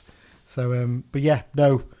guess. So, but yeah,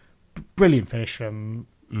 no, brilliant finish from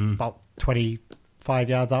about 25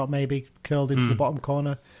 yards out, maybe curled into the bottom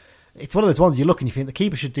corner. It's one of those ones you look and you think the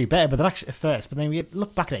keeper should do better, but then actually at first, but then you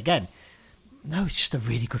look back at it again. No, it's just a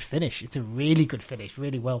really good finish. It's a really good finish,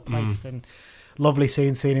 really well placed and. Lovely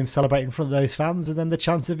seeing him celebrate in front of those fans, and then the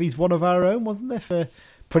chance of he's one of our own, wasn't there, for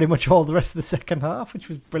pretty much all the rest of the second half, which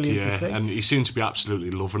was brilliant to see. Yeah, and he seemed to be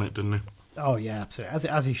absolutely loving it, didn't he? Oh yeah, absolutely,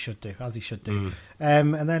 as he should do,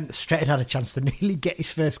 And then Stretton had a chance to nearly get his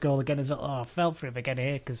first goal again as well. Oh, I felt for him again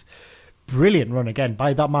here, because brilliant run again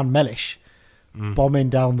by that man Mellish, bombing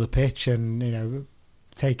down the pitch and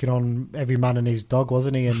taking on every man and his dog,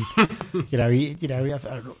 wasn't he? And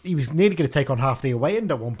he was nearly going to take on half the away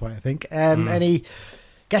end at one point, I think. And he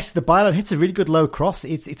gets the byline, hits a really good low cross.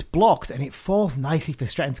 It's blocked and it falls nicely for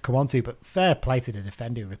Stretton to come onto. But fair play to the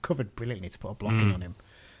defender, who recovered brilliantly to put a block in on him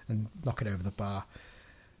and knock it over the bar.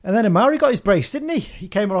 And then Amari got his brace, didn't he? He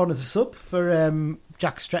came on as a sub for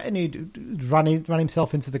Jack Stretton, who ran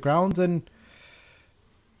himself into the ground, and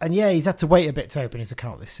yeah, he's had to wait a bit to open his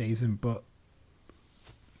account this season, but.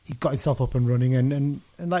 He got himself up and running, and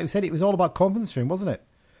like we said, it was all about confidence for him, wasn't it?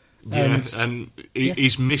 Yeah, and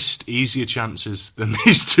he's missed easier chances than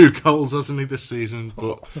these two goals, hasn't he, this season?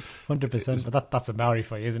 But 100%. But that's a Maori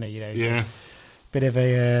for you, isn't it? Yeah. Bit of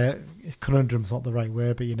a conundrum's not the right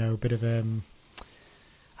word, but a bit of I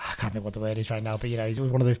can't think what the word is right now. But he's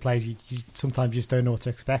one of those players you sometimes just don't know what to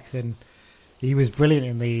expect, and he was brilliant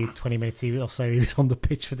in the 20 minutes or so he was on the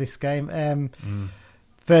pitch for this game.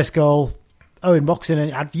 First goal. Owen Moxon,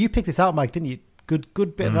 and you picked this out, Mike, didn't you? Good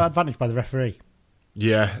bit of advantage by the referee.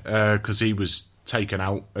 Yeah, because he was taken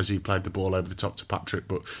out as he played the ball over the top to Patrick.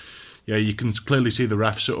 But yeah, you can clearly see the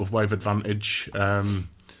ref sort of wave advantage,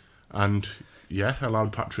 and yeah,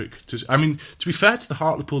 allowed Patrick to. I mean, to be fair to the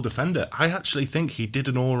Hartlepool defender, I actually think he did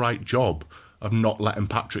an all right job of not letting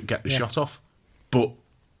Patrick get the shot off. But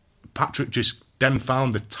Patrick just then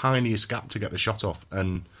found the tiniest gap to get the shot off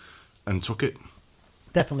and took it.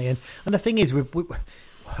 Definitely, and the thing is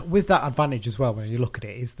with that advantage as well, when you look at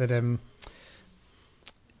it, is that the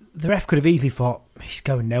ref could have easily thought he's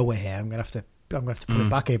going nowhere here. I'm going to have to put it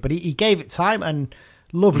back here, but he gave it time and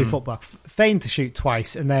lovely footback, feigned to shoot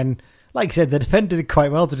twice, and then, like you said, the defender did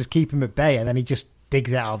quite well to just keep him at bay, and then he just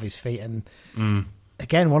digs it out of his feet. And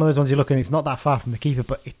again, one of those ones you're looking, it's not that far from the keeper,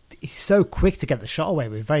 but he's so quick to get the shot away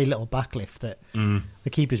with very little backlift that the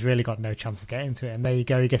keeper's really got no chance of getting to it. And there you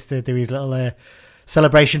go, he gets to do his little.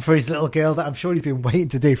 Celebration for his little girl that I'm sure he's been waiting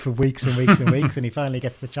to do for weeks and weeks and weeks, and he finally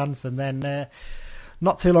gets the chance. And then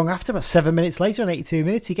not too long after, about 7 minutes later, in 82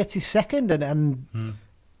 minutes, he gets his second. And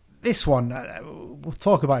this one, we'll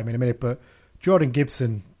talk about him in a minute, but Jordan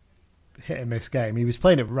Gibson hit and miss game. He was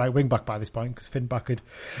playing at right wing back by this point because Finback had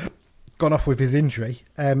gone off with his injury.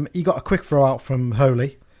 He got a quick throw out from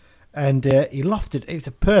Holy, and he lofted. It was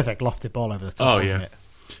a perfect lofted ball over the top, wasn't it?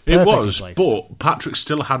 It was, but Patrick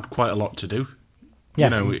still had quite a lot to do. Yeah. You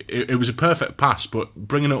know, it was a perfect pass, but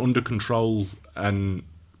bringing it under control and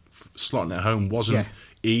slotting it home wasn't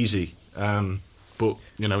easy. But,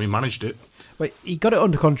 you know, he managed it. Well, he got it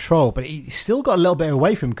under control, but he still got a little bit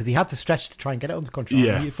away from him because he had to stretch to try and get it under control.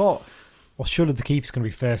 Yeah. And you thought, well, surely the keeper's going to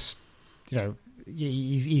be first. You know,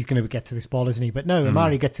 he's going to get to this ball, isn't he? But no,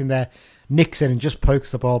 Amari gets in there, nicks in and just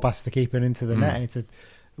pokes the ball past the keeper and into the net. And it's a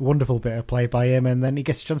wonderful bit of play by him. And then he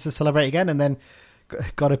gets a chance to celebrate again and then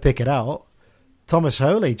got to pick it out. Thomas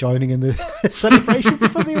Holy joining in the celebrations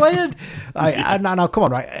for the away end. And now, come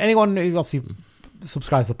on, right? Anyone who obviously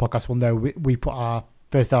subscribes to the podcast will know we put our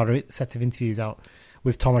first hour set of interviews out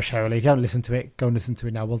with Thomas Holy. If you haven't listened to it, go and listen to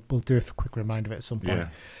it now. We'll do a quick reminder of it at some point. Yeah.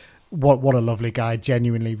 What a lovely guy,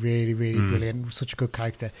 genuinely really, really brilliant, such a good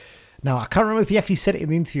character. Now, I can't remember if he actually said it in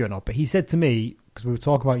the interview or not, but he said to me, because we were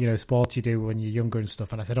talking about, you know, sports you do when you're younger and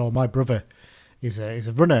stuff, and I said, oh, my brother is a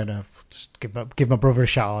runner, and I'll just give my brother a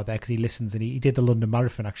shout out there because he listens, and he did the London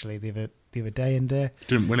Marathon, actually, the other day. And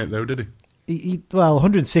Didn't win it, though, did he? Well,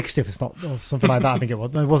 160th, it's not, or something like that, I think it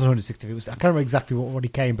was. No, it wasn't 160th, it was, I can't remember exactly what he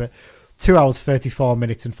came, but 2 hours, 34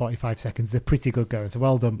 minutes and 45 seconds. They're pretty good going, so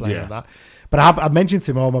well done, Blaine, on that. But I mentioned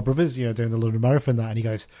to him, my brother's, you know, doing the London Marathon, and he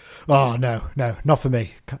goes, oh, no, not for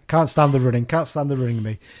me. Can't stand the running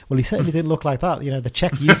me. Well, he certainly didn't look like that. You know, the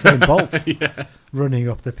Czech Usain Bolt running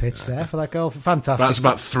up the pitch there for that goal. Fantastic. That's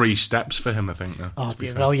about 3 steps for him, I think. Though,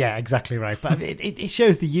 well, yeah, exactly right. But it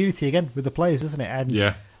shows the unity, again, with the players, doesn't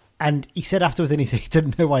it? And he said afterwards, and he said he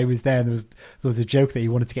didn't know why he was there, and there was a joke that he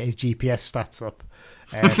wanted to get his GPS stats up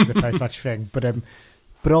for the post-match thing.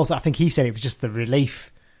 But also, I think he said it was just the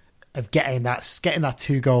relief of getting that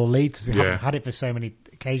 2-goal lead, because we haven't had it for so many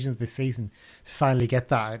occasions this season. To finally get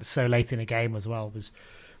that so late in a game as well was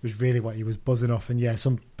really what he was buzzing off. And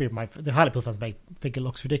some people the Hartlepool fans may think it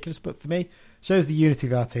looks ridiculous, but for me, shows the unity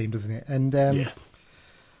of our team, doesn't it? And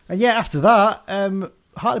after that,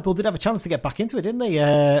 Hartlepool did have a chance to get back into it, didn't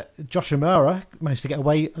they? Josh O'Mara managed to get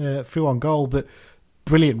away through on goal, but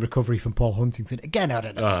brilliant recovery from Paul Huntington. Again, I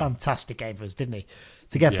don't know, fantastic game for us, didn't he?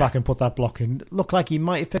 To get back and put that block in. Looked like he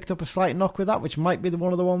might have picked up a slight knock with that, which might be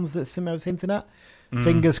one of the ones that Simo was hinting at.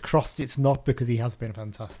 Fingers crossed it's not, because he has been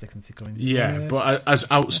fantastic since he came in. Yeah, but as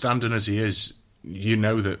outstanding as he is, you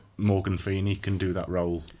know that Morgan Feeney can do that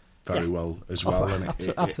role very well as well.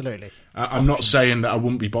 Absolutely. I'm not saying that I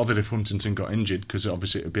wouldn't be bothered if Huntington got injured, because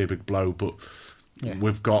obviously it would be a big blow, but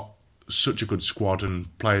we've got such a good squad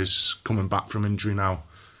and players coming back from injury now.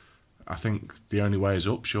 I think the only way is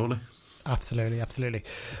up, surely. Absolutely.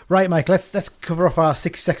 Right, Mike, let's cover off our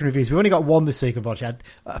 60-second reviews. We've only got one this week, unfortunately.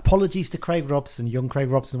 Apologies to Craig Robson, young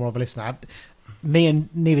Craig Robson, one of our listeners. Me and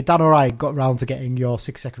neither Dan or I got round to getting your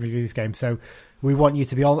 6-second review of this game, so we want you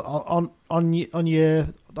to be on your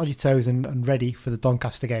toes and ready for the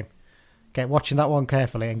Doncaster game. Okay, watching that one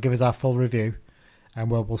carefully and give us our full review,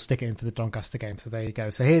 and we'll stick it into the Doncaster game. So there you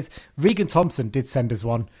go. So here's Regan Thompson did send us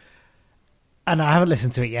one. And I haven't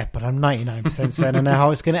listened to it yet, but I'm 99% certain I know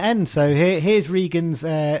how it's going to end. So here's Regan's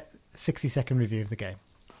 60-second review of the game.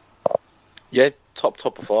 Yeah, top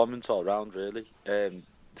performance all round, really. The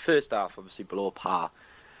first half, obviously, below par.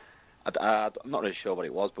 I'm not really sure what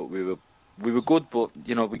it was, but we were good, but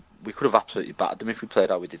you know we could have absolutely battered them if we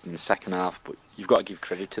played how we did in the second half. But you've got to give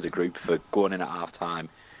credit to the group for going in at half time,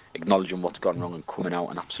 acknowledging what's gone wrong and coming out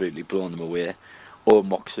and absolutely blowing them away. Owen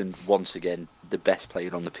Moxon, once again, the best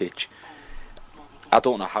player on the pitch. I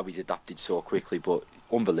don't know how he's adapted so quickly, but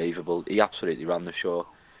unbelievable. He absolutely ran the show.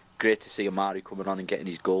 Great to see Amari coming on and getting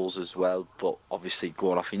his goals as well, but obviously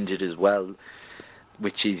going off injured as well,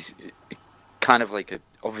 which is kind of like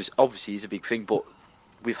obviously is a big thing, but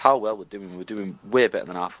with how well we're doing way better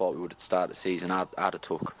than I thought we would at the start of the season. I'd have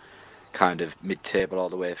took kind of mid-table all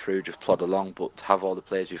the way through, just plod along, but to have all the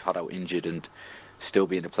players we've had out injured and still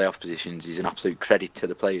be in the playoff positions is an absolute credit to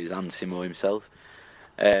the players and Simo himself.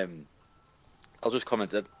 I'll just comment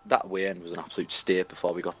that away end was an absolute steer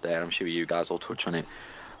before we got there. I'm sure you guys will touch on it.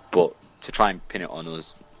 But to try and pin it on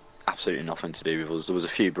us, absolutely nothing to do with us. There was a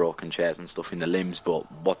few broken chairs and stuff in the limbs,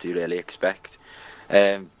 but what do you really expect?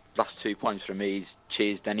 Last 2 points from me is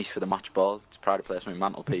cheers Dennis for the match ball. It's proud to place my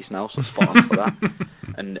mantelpiece now, so spot on for that.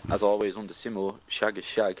 And as always under Simo, shag is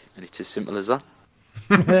shag, and it's as simple as that.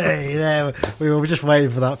 Hey, there we were just waiting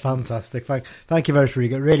for that. Fantastic. Thank you very much,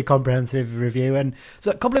 Riga. Really comprehensive review. And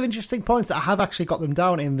so a couple of interesting points that I have actually got them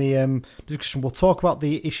down in the discussion. We'll talk about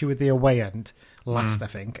the issue with the away end last, I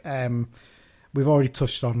think. We've already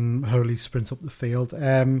touched on Holy's sprint up the field.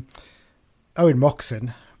 Owen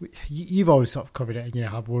Moxon, you've always sort of covered it, you know,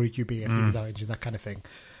 how worried you'd be if he was out injured, that kind of thing.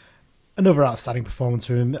 Another outstanding performance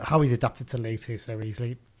from him. How he's adapted to League Two so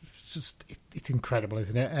easily. It's incredible,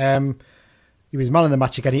 isn't it? He was man of the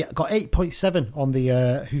match again. He got 8.7 on the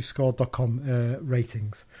WhoScored.com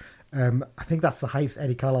ratings. I think that's the highest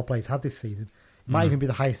Eddie Carlisle player's had this season. It might even be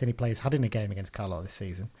the highest any player's had in a game against Carlisle this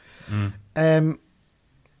season.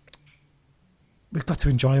 We've got to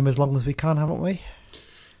enjoy him as long as we can, haven't we?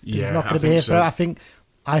 Yeah, he's not going to be here for.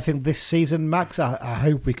 I think this season, Max. I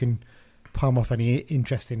hope we can palm off any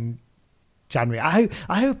interest in January. I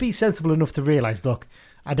hope he's sensible enough to realise, look,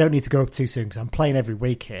 I don't need to go up too soon because I'm playing every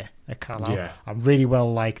week here at Carlisle. Yeah. I'm really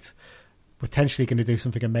well liked. Potentially going to do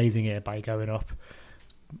something amazing here by going up.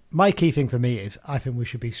 My key thing for me is I think we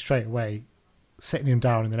should be straight away sitting him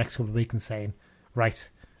down in the next couple of weeks and saying, right,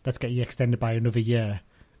 let's get you extended by another year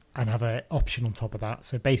and have an option on top of that.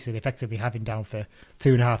 So basically, effectively having down for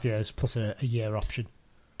 2.5 years plus a year option.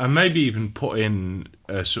 And maybe even put in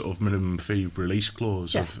a sort of minimum fee release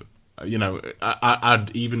clause of,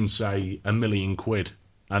 I'd even say £1 million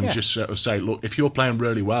and just sort of say, look, if you're playing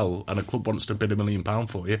really well and a club wants to bid £1 million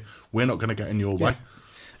for you, we're not going to get in your way.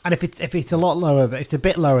 And if it's a lot lower, if it's a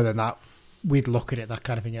bit lower than that, we'd look at it, that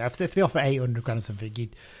kind of thing. If they offer 800 grand or something,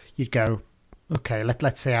 you'd go, okay,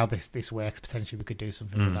 let's see how this works. Potentially, we could do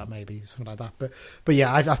something with that, maybe something like that. But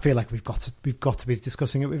yeah, I feel like we've got to be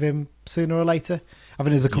discussing it with him sooner or later. I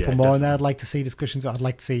think there's a couple more in there. I'd like to see discussions. I'd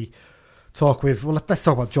like to see talk with. Well, let's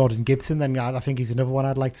talk about Jordan Gibson. Then I think he's another one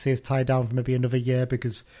I'd like to see us tie down for maybe another year,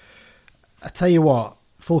 because I tell you what,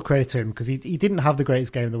 full credit to him, because he didn't have the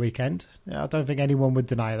greatest game of the weekend. I don't think anyone would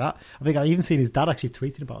deny that. I think I've even seen his dad actually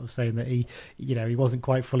tweeting about him, saying that he wasn't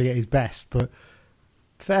quite fully at his best, but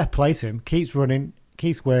fair play to him. Keeps running,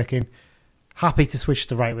 keeps working, happy to switch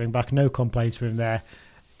to right wing back, no complaints from him there,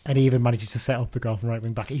 and he even manages to set up the goal from right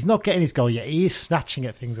wing back. He's not getting his goal yet. He is snatching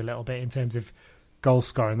at things a little bit in terms of goal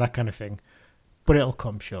scoring, that kind of thing, but it'll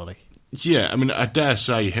come surely. Yeah, I mean, I dare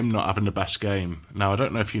say him not having the best game. Now, I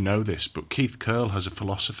don't know if you know this, but Keith Curle has a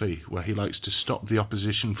philosophy where he likes to stop the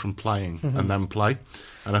opposition from playing and then play.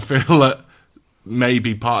 And I feel that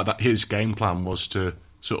maybe part of that his game plan was to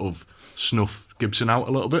sort of snuff Gibson out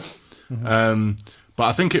a little bit. But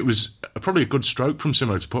I think it was probably a good stroke from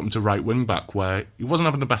Simo to put him to right wing back, where he wasn't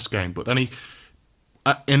having the best game, but then he,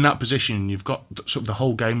 in that position, you've got sort of the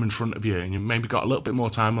whole game in front of you, and you've maybe got a little bit more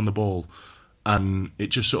time on the ball, and it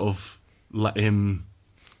just sort of let him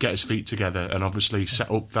get his feet together and obviously set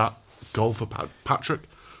up that goal for Patrick.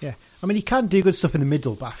 Yeah, I mean, he can do good stuff in the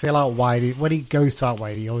middle, but I feel out wide, when he goes to out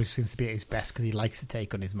wide, he always seems to be at his best because he likes to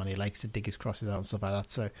take on his man, he likes to dig his crosses out and stuff like that.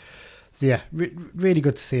 So yeah, really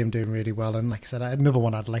good to see him doing really well. And like I said, another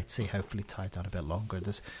one I'd like to see hopefully tied down a bit longer.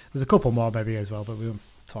 There's a couple more maybe as well, but we won't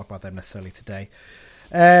talk about them necessarily today.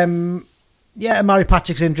 Mari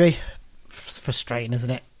Patrick's injury, frustrating, isn't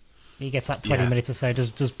it? He gets that 20 minutes or so,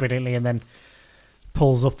 does brilliantly, and then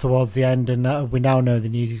pulls up towards the end. And we now know the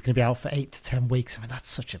news he's going to be out for 8 to 10 weeks. I mean, that's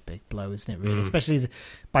such a big blow, isn't it, really? Especially as,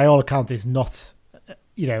 by all accounts, it's not,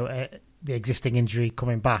 the existing injury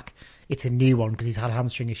coming back. It's a new one because he's had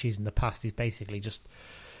hamstring issues in the past. He's basically just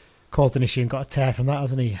caused an issue and got a tear from that,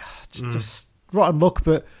 hasn't he? Just rotten luck,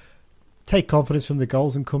 but take confidence from the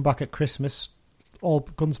goals and come back at Christmas all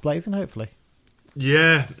guns blazing, hopefully.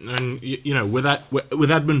 Yeah, and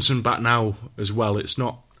with Edmondson back now as well, it's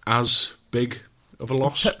not as big of a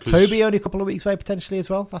loss. Toby only a couple of weeks away potentially as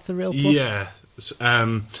well. That's a real plus. Yeah,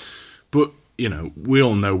 but we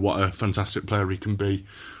all know what a fantastic player he can be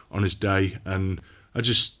on his day, and I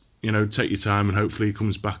just take your time, and hopefully he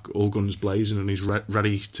comes back all guns blazing and he's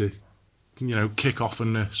ready to kick off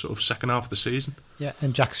in the sort of second half of the season. Yeah,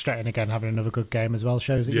 and Jack Stretton again having another good game as well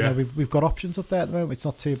shows that we've got options up there at the moment. It's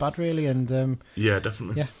not too bad really, and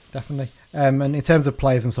definitely. Yeah, definitely. And in terms of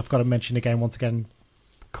players and stuff, got to mention once again,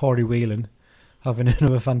 Corey Whelan having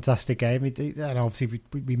another fantastic game. And obviously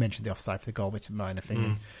we mentioned the offside for the goal, but it's a minor thing.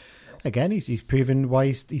 And again, he's proven why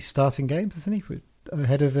he's starting games, isn't he?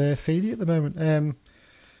 Ahead of Feely at the moment.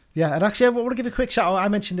 Yeah, and actually, I want to give a quick shout out. I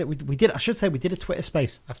mentioned it. We did a Twitter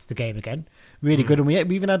space after the game again. Really good. And we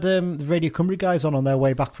even had the Radio Cymru guys on their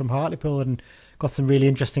way back from Hartlepool and got some really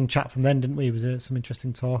interesting chat from them, didn't we? It was some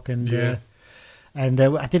interesting talk. And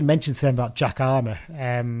I did mention to them about Jack Armour.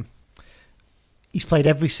 He's played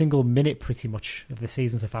every single minute pretty much of the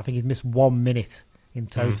season so far. I think he's missed 1 minute in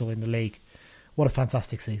total in the league. What a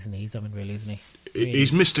fantastic season he's having, really, isn't he? Really.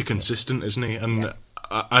 He's Mr. Consistent, isn't he? And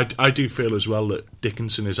I do feel as well that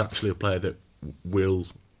Dickinson is actually a player that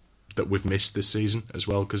we've missed this season as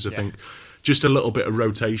well, because I think just a little bit of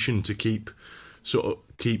rotation to keep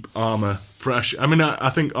Armour fresh. I mean, I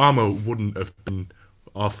think Armour wouldn't have been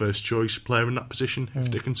our first choice player in that position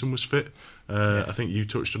if Dickinson was fit. I think you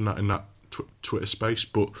touched on that in that Twitter space,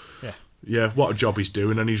 but what a job he's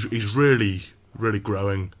doing, and he's really, really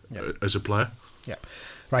growing as a player. Yeah.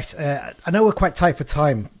 Right, I know we're quite tight for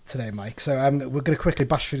time today, Mike, so we're going to quickly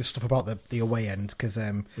bash through the stuff about the away end, because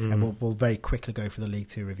and we'll very quickly go for the League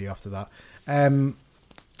Two review after that.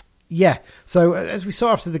 So as we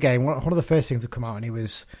saw after the game, one of the first things that come out, and it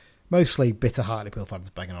was mostly bitter Hartlepool fans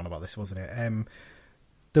banging on about this, wasn't it?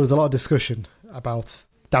 There was a lot of discussion about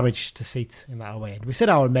damage to seats in that away end. We said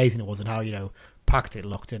how amazing it was and how, packed it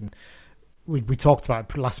looked, and we talked about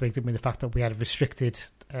it last week, didn't we, the fact that we had a restricted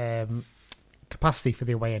capacity for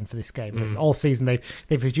the away end for this game. All season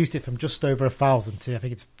they've reduced it from just over 1,000 to, I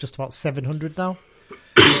think it's just about 700 now.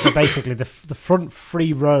 So basically the front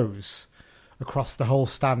 3 rows across the whole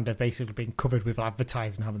stand have basically been covered with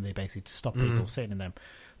advertising, haven't they, basically, to stop people sitting in them.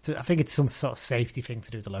 So I think it's some sort of safety thing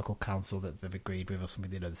to do with the local council that they've agreed with, or something,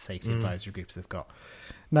 the safety advisory groups they've got.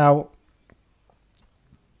 Now,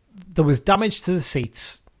 there was damage to the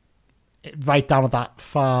seats right down at that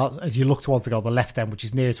far, as you look towards the goal, the left end, which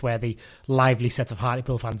is nearest where the lively set of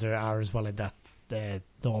Hartlepool fans are as well, in that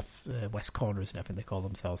north west corner, isn't it? I think they call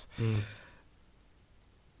themselves.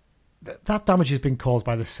 That damage has been caused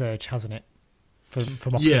by the surge, hasn't it?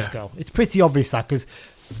 From Oxford's goal. It's pretty obvious that, because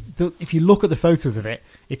if you look at the photos of it,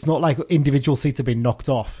 it's not like individual seats have been knocked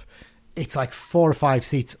off. It's like 4 or 5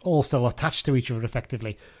 seats all still attached to each other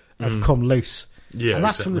effectively have come loose. Yeah, and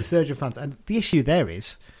that's from the surge of fans. And the issue there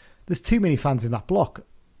is there's too many fans in that block.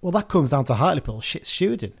 Well, that comes down to Hartlepool shit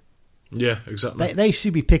stewarding. Yeah, exactly. They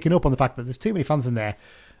should be picking up on the fact that there's too many fans in there,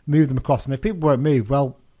 move them across. And if people won't move,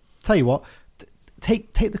 well, tell you what,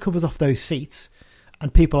 take the covers off those seats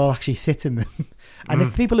and people will actually sit in them. And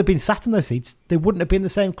if people had been sat in those seats, they wouldn't have been the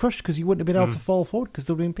same crush, because you wouldn't have been able to fall forward because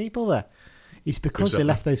there would have been people there. It's because they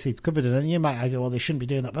left those seats covered. And you might argue, well, they shouldn't be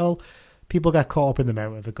doing that. Well, people get caught up in the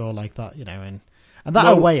moment of a goal like that, and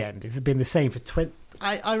that away end has been the same for 20...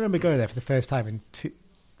 I remember going there for the first time in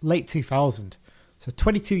late 2000. So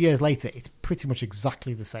 22 years later, it's pretty much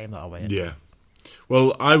exactly the same, that away end. Yeah.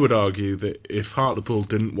 Well, I would argue that if Hartlepool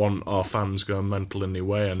didn't want our fans going mental in the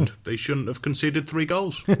away end, they shouldn't have conceded 3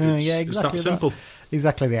 goals. It's that simple.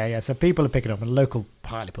 Exactly there, yeah. So people are picking up, and local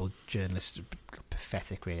Hartlepool journalists are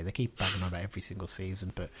pathetic, really. They keep banging on about every single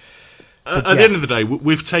season, but at the end of the day,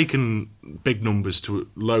 we've taken big numbers to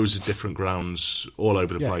loads of different grounds all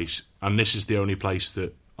over the place, and this is the only place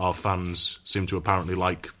that our fans seem to apparently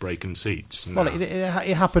like breaking seats. Well,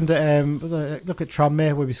 it happened at, look at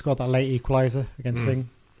Tranmere, where we scored that late equaliser against Thing.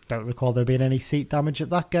 Don't recall there being any seat damage at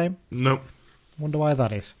that game. Nope. Wonder why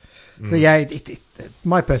that is. So yeah,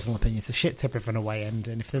 my personal opinion, it's a shit tipper for an away end,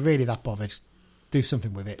 and if they're really that bothered, do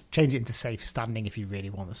something with it. Change it into safe standing if you really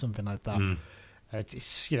want, or something like that.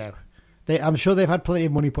 It's I'm sure they've had plenty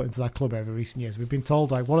of money put into that club over recent years. We've been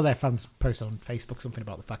told, like, one of their fans posted on Facebook something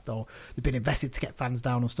about the fact that they've been invested to get fans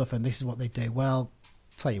down and stuff, and this is what they do. Well,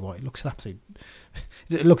 tell you what, it looks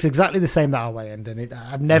it looks exactly the same that away end, and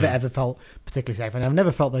I've never ever felt particularly safe, and I've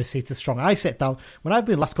never felt those seats as strong. I sat down when I've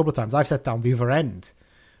been the last couple of times. I've sat down the other end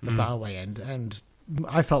of that away end, and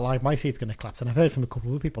I felt like my seat's going to collapse. And I've heard from a couple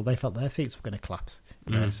of other people they felt their seats were going to collapse.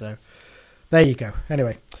 So there you go.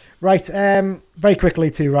 Anyway, right. Very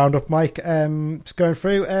quickly to round up, Mike. Just going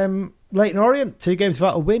through. Leyton Orient, 2 games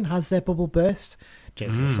without a win. Has their bubble burst?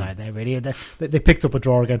 Joking aside, there really. They picked up a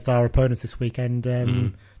draw against our opponents this weekend.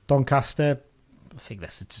 Doncaster, I think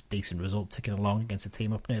that's a just decent result, ticking along against a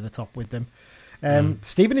team up near the top with them.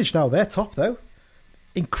 Stevenage now, they're top though.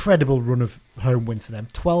 Incredible run of home wins for them,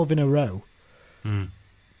 12 in a row.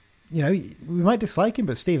 We might dislike him,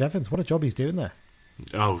 but Steve Evans, what a job he's doing there.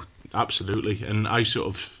 Oh, absolutely. And I sort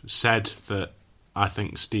of said that I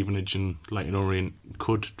think Stevenage and Leyton Orient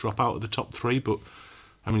could drop out of the top 3, but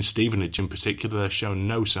I mean, Stevenage in particular, they're showing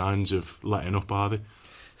no signs of letting up, are they?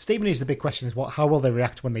 Stevenage, the big question is how will they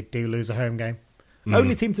react when they do lose a home game?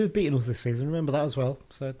 Only team to have beaten us this season, remember that as well.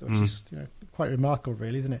 So which is quite remarkable,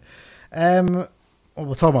 really, isn't it? Well,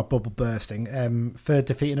 we're talking about bubble bursting. 3rd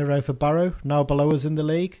defeat in a row for Barrow, now below us in the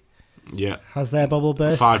league. Yeah. Has their bubble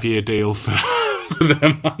burst? 5-year deal for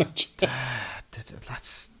their manager.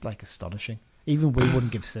 That's like astonishing. Even we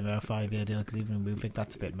wouldn't give Simo a 5-year deal, because even we think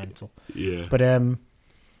that's a bit mental. Yeah.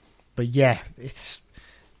 But yeah, it's.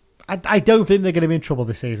 I don't think they're going to be in trouble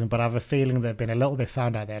this season, but I have a feeling they've been a little bit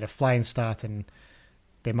found out. They had a flying start, and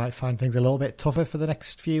they might find things a little bit tougher for the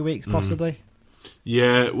next few weeks, possibly.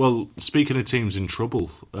 Yeah, well, speaking of teams in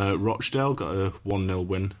trouble, Rochdale got a 1-0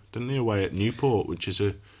 win, didn't they, away at Newport, which is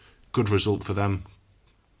a good result for them.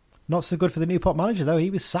 Not so good for the Newport manager, though. He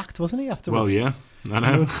was sacked, wasn't he, afterwards? Well, yeah, I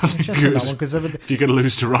know. If you're going to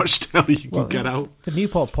lose to Rochdale, you can get out. The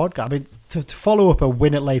Newport podcast, I mean, to follow up a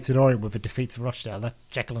win at Leyton Orient with a defeat to Rochdale, that's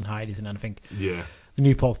Jekyll and Hyde, isn't it? I think the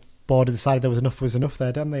Newport board decided there was enough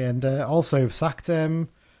there, didn't they? And also sacked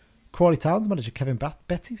Crawley Town's manager, Kevin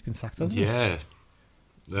Betty's been sacked, hasn't he? Yeah.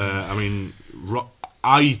 I mean,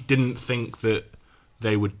 I didn't think that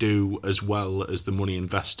they would do as well as the money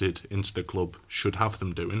invested into the club should have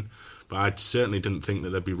them doing, but I certainly didn't think that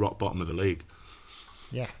they'd be rock bottom of the league.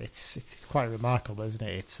 Yeah, it's quite remarkable, isn't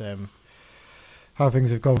it? It's how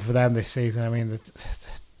things have gone for them this season. I mean,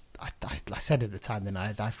 I said at the time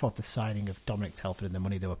that I thought the signing of Dominic Telford and the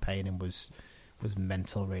money they were paying him was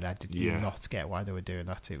mental. Really, I did not get why they were doing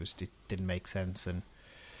that. It didn't make sense, and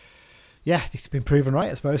yeah, it's been proven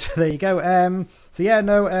right, I suppose. There you go. Only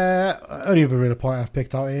other real point I've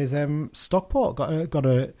picked out is Stockport got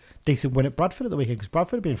a decent win at Bradford at the weekend, because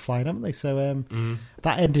Bradford have been flying, haven't they? So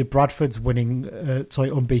that ended Bradford's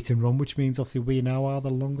unbeaten run, which means obviously we now are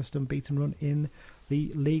the longest unbeaten run in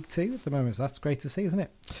the League Two at the moment. So that's great to see, isn't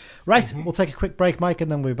it? Right, we'll take a quick break, Mike,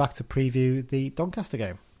 and then we'll be back to preview the Doncaster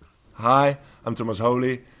game. Hi, I'm Thomas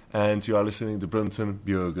Holy, and you are listening to Brunton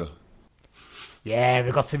Bugle. Yeah,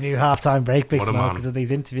 we've got some new halftime break picks now because of these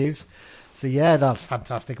interviews. So yeah, that's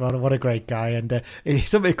fantastic. What a great guy, and it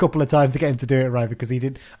took me a couple of times to get him to do it right, because he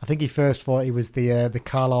did. I think he first thought he was the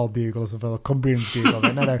Carlisle Bugle or something, the Cumbrian's Bugle. I was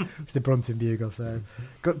like, no, it's the Brunton Bugle. So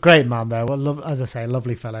great man though. Well, as I say,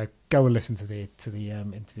 lovely fellow. Go and listen to the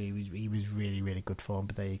interview. He was really, really good form.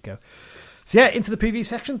 But there you go. So yeah, into the preview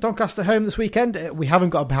section. Doncaster home this weekend. We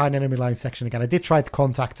haven't got a behind enemy line section again. I did try to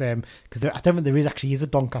contact him because I don't think there is a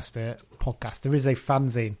Doncaster podcast. There is a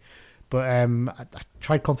fanzine, but I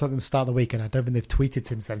tried contacting them at the start of the week, and I don't think they've tweeted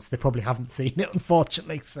since then. So they probably haven't seen it,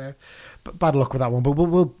 unfortunately. So, but bad luck with that one. But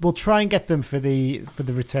we'll try and get them for the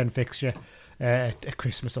return fixture at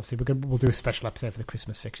Christmas. Obviously, we'll do a special episode for the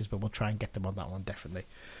Christmas fixtures, but we'll try and get them on that one definitely.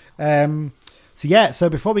 So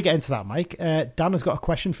before we get into that, Mike, Dan has got a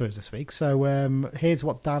question for us this week. So here's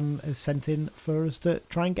what Dan has sent in for us to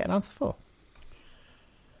try and get an answer for.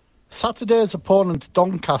 Saturday's opponent,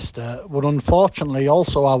 Doncaster, were unfortunately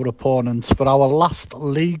also our opponents for our last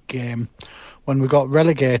league game when we got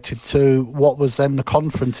relegated to what was then the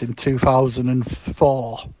conference in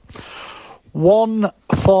 2004. One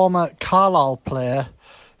former Carlisle player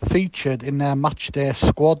featured in their matchday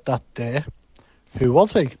squad that day. Who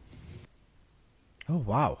was he? Oh,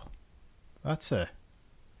 wow. That's a...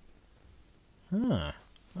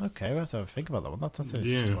 okay, we'll have to think about that one. That's an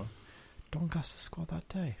interesting one. Doncaster squad that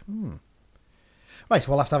day. Right,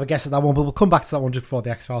 so we'll have to have a guess at that one, but we'll come back to that one just before the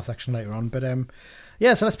X-File section later on. But, so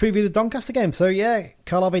let's preview the Doncaster game. So, yeah,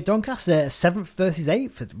 Carlisle v Doncaster, 7th versus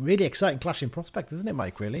 8th. Really exciting clashing prospect, isn't it,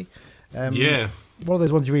 Mike, really? One of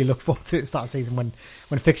those ones you really look forward to at the start of the season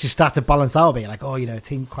when fixtures start to balance out a bit. Like, a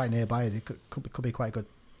team quite nearby. It could be quite a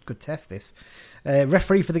good test, this.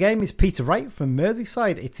 Referee for the game is Peter Wright from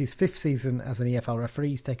Merseyside. It's his 5th season as an EFL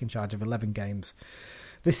referee. He's taken charge of 11 games.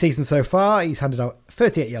 This season so far, he's handed out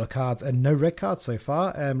 38 yellow cards and no red cards so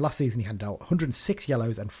far. Last season, he handed out 106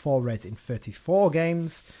 yellows and 4 reds in 34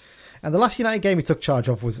 games. And the last United game he took charge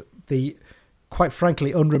of was the, quite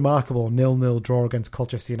frankly, unremarkable 0-0 draw against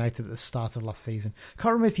Colchester United at the start of last season.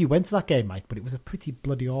 Can't remember if you went to that game, Mike, but it was a pretty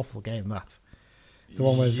bloody awful game, that. The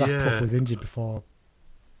one where Zach Cuff was injured before...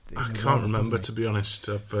 I can't remember, to be honest.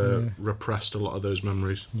 I've repressed a lot of those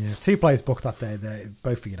memories. Yeah, 2 players booked that day,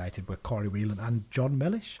 both for United, were Corey Whelan and John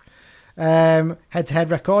Mellish.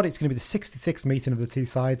 Head-to-head record, it's going to be the 66th meeting of the two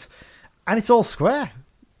sides, and it's all square.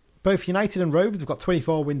 Both United and Rovers have got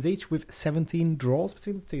 24 wins each, with 17 draws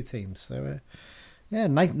between the two teams. So,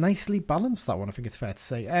 nicely balanced, that one, I think it's fair to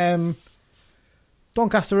say.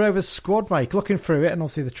 Doncaster Rovers squad, Mike, looking through it, and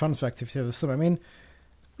obviously the transfer activity of the summer, I mean...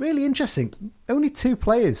 Really interesting. Only 2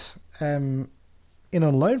 players in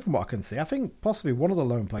on loan from what I can see. I think possibly one of the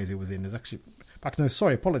loan players who was in is actually...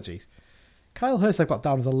 apologies. Kyle Hurst I've got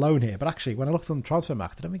down as a loan here, but actually when I looked on the transfer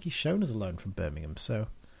market, I don't think he's shown as a loan from Birmingham, so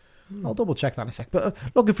I'll double check that in a sec. But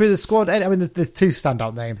looking through the squad, I mean, there's 2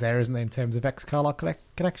 standout names there, isn't there, in terms of ex-Carlisle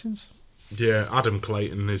connections? Yeah, Adam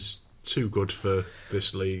Clayton is too good for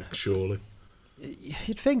this league, surely.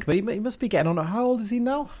 You'd think, but he must be getting on. How old is he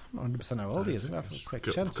now? Not 100% how old he is. Have a quick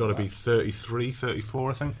check. Got to be 33, 34,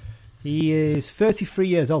 I think. He is 33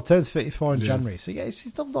 years old, turns 34 in January. So, yeah,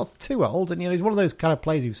 he's not too old. And, he's one of those kind of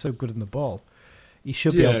players who's so good in the ball. He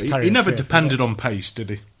should be able to carry He never depended on pace, did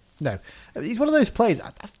he? No. He's one of those players. Do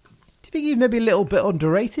you think he's maybe a little bit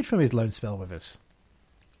underrated from his loan spell with us?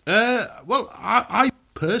 Well, I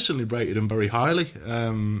personally rated him very highly.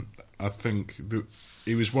 I think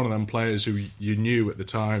he was one of them players who you knew at the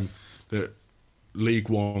time that League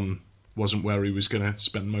One wasn't where he was going to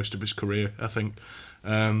spend most of his career, I think.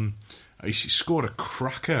 He scored a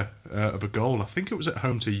cracker of a goal. I think it was at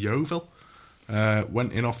home to Yeovil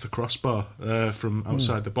went in off the crossbar from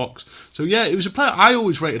outside the box. So yeah, it was a player I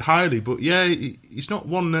always rated highly, but yeah, he's not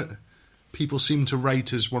one that people seem to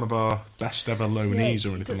rate as one of our best ever loanees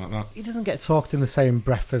or anything like that. He doesn't get talked in the same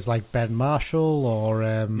breath as like Ben Marshall or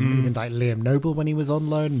even like Liam Noble when he was on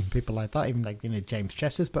loan and people like that, even like James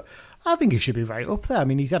Chester's. But I think he should be right up there. I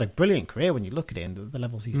mean, he's had a brilliant career when you look at it and the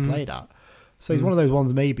levels he's played at. So he's one of those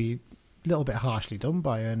ones maybe a little bit harshly done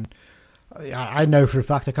by. And I know for a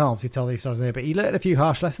fact, I can't obviously tell these stories here, but he learned a few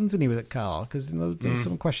harsh lessons when he was at Carl because there were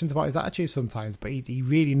some questions about his attitude sometimes. But he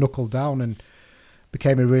really knuckled down and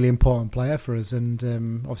became a really important player for us, and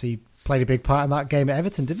obviously played a big part in that game at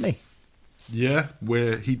Everton, didn't he? Yeah,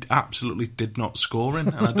 where he absolutely did not score in,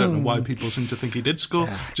 and I don't know why people seem to think he did score,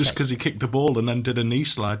 just because he kicked the ball and then did a knee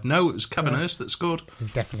slide. No, it was Kevin Hurst that scored. It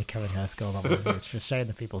was definitely Kevin Hurst scored that one. It's frustrating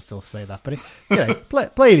that people still say that, but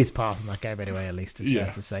played his part in that game anyway, at least it's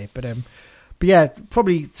fair to say. But yeah,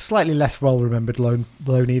 probably slightly less well-remembered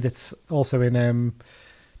loanee that's also in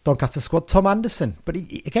Doncaster squad, Tom Anderson. But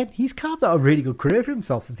he's carved out a really good career for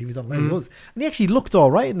himself since he was on loan. And he actually looked all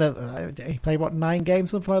right. He played, 9 games,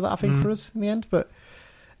 something like that, I think, for us in the end. But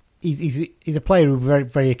he's a player who very,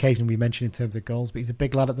 very occasionally we mention in terms of goals, but he's a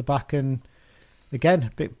big lad at the back and, again,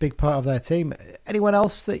 big part of their team. Anyone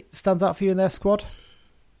else that stands out for you in their squad?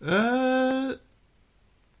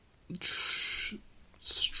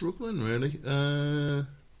 Struggling, really.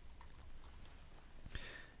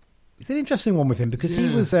 It's an interesting one with him because he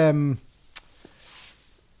was...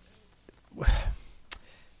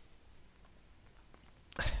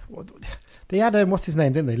 they had, what's his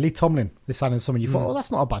name, didn't they? Lee Tomlin, they signed in someone. You thought, that's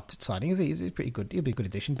not a bad signing, is he? He's pretty good. He'll be a good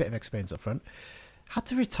addition, bit of experience up front. Had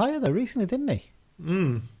to retire, though, recently, didn't he?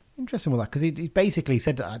 Interesting with that, because he basically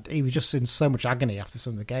said that he was just in so much agony after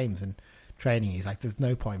some of the games and training. He's like, there's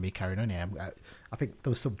no point in me carrying on here. I think there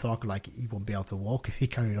was some talk like he wouldn't be able to walk if he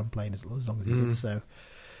carried on playing as long as he did, so...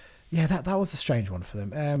 Yeah, that was a strange one for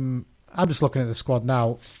them. I'm just looking at the squad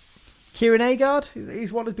now. Kieran Agard,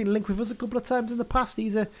 he's one who's been linked with us a couple of times in the past.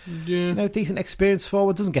 He's a decent experienced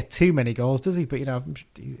forward. Doesn't get too many goals, does he? But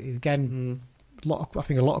again, I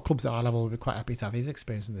think a lot of clubs at our level would be quite happy to have his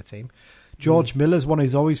experience in the team. George Miller's one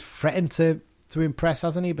who's always threatened to impress,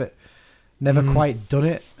 hasn't he? But never quite done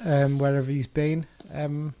it wherever he's been.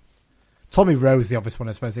 Tommy Rowe's the obvious one,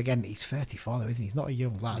 I suppose. Again, he's 34 though, isn't he? He's not a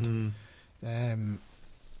young lad.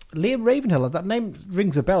 Liam Ravenhill, that name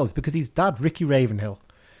rings a bell, because his dad, Ricky Ravenhill,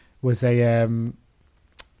 was a...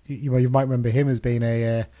 you might remember him as being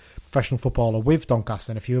a professional footballer with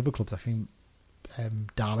Doncaster and a few other clubs. I think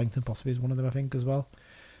Darlington possibly is one of them, I think, as well.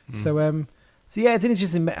 So yeah, it's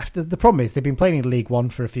interesting. The problem is they've been playing in League One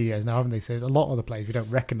for a few years now, haven't they? So a lot of the players we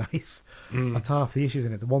don't recognise. That's half the issue,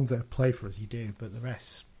 isn't it? The ones that have played for us, you do, but the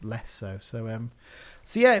rest, less so. So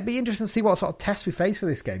yeah, it'd be interesting to see what sort of tests we face for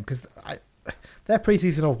this game, because... their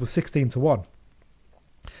pre-season odds was 16-1,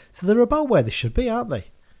 so they're about where they should be, aren't they?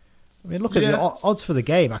 I mean, look at the odds for the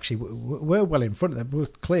game. Actually, we're well in front of them. We're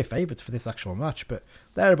clear favourites for this actual match, but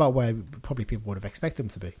they're about where probably people would have expected them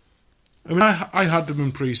to be. I mean, I had them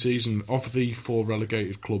in pre-season. Of the 4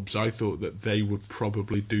 relegated clubs, I thought that they would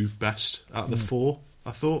probably do best at the 4.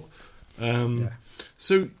 I thought.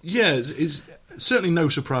 So yeah, it's certainly no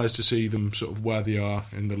surprise to see them sort of where they are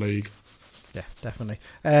in the league. Yeah, definitely.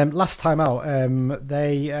 Last time out,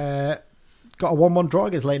 they got a 1-1 draw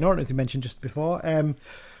against Leyton Orient, as you mentioned just before.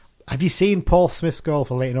 Have you seen Paul Smith's goal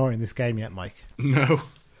for Leyton Orient in this game yet, Mike? No.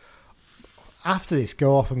 After this,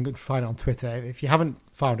 go off and find it on Twitter. If you haven't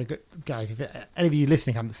found it, guys, if any of you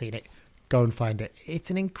listening haven't seen it, go and find it.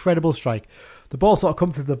 It's an incredible strike. The ball sort of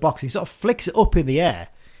comes into the box. He sort of flicks it up in the air,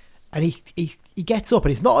 and he gets up,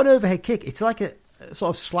 and it's not an overhead kick. It's like a sort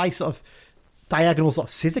of slice, sort of diagonal sort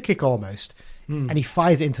of scissor kick almost, and he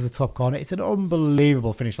fires it into the top corner. It's an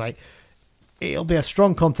unbelievable finish. Like, it'll be a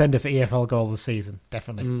strong contender for EFL goal of the season,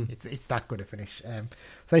 definitely. It's that good a finish. So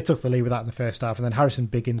they took the lead with that in the first half, and then Harrison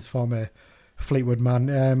Biggins, former Fleetwood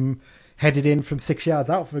man, headed in from 6 yards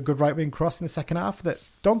out for a good right wing cross in the second half that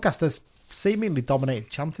Doncaster's seemingly dominated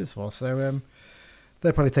chances for. So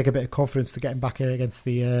they'll probably take a bit of confidence to getting back against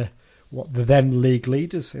the then league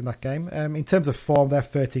leaders in that game. In terms of form, they're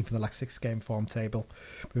 13th in the last 6 game form table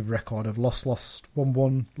with a record of lost,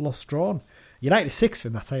 1-1, lost, drawn. United 6th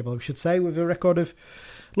in that table, we should say, with a record of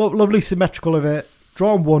lovely symmetrical of it,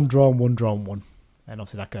 drawn 1, drawn 1, drawn 1. And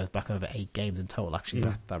obviously that goes back over 8 games in total, actually,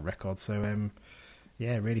 that record. So,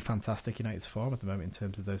 yeah, really fantastic United's form at the moment in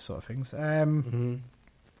terms of those sort of things.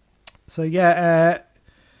 So, yeah,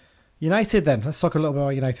 United then. Let's talk a little bit about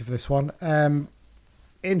United for this one.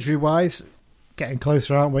 Injury-wise, getting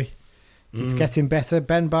closer, aren't we? It's getting better.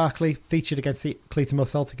 Ben Barkley featured against Cleaton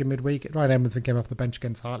Celtic in midweek. Ryan Edmondson came off the bench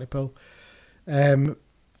against Hartlepool.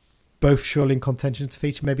 Both surely in contention to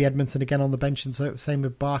feature. Maybe Edmondson again on the bench, and so same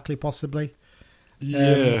with Barkley possibly.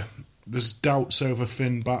 Yeah, there's doubts over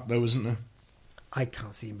Finn back though, isn't there? I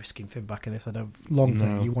can't see him risking Finn back in this. I know long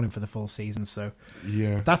term No. you want him for the full season, so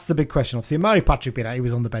Yeah. that's the big question. Obviously, Mari Patrick being out, he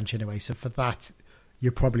was on the bench anyway, so for that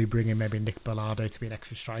you're probably bringing maybe Nick Bernardo to be an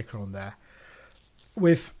extra striker on there.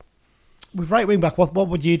 With right wing back, what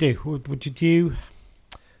would you do? Would you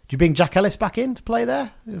bring Jack Ellis back in to play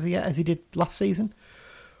there as he did last season,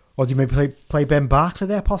 or do you maybe play Ben Barkley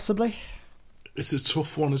there possibly? It's a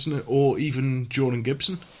tough one, isn't it? Or even Jordan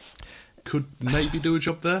Gibson could maybe do a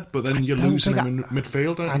job there, but then you're losing him in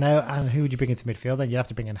midfield, aren't you? I know, and who would you bring into midfield then? You'd have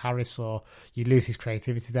to bring in Harris, or you lose his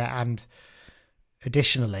creativity there. And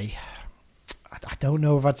additionally, I don't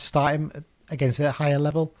know if I'd start him against a higher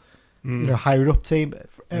level, higher up team,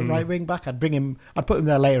 right wing back. I'd put him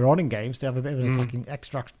there later on in games to have a bit of an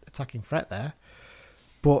extra attacking threat there.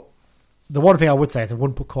 But the one thing I would say is I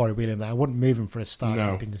wouldn't put Corey Whelan there. I wouldn't move him for a start.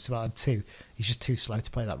 No. He's just too slow to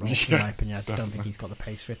play that role, in my opinion. I don't think he's got the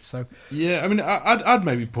pace for it. So yeah, I mean, I'd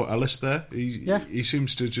maybe put Ellis there. He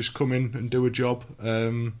seems to just come in and do a job,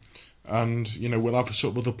 and we'll have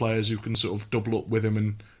sort of other players who can sort of double up with him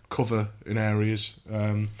and cover in areas.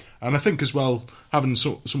 And I think as well, having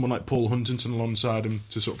someone like Paul Huntington alongside him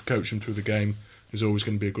to sort of coach him through the game is always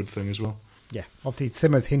going to be a good thing as well. Yeah, obviously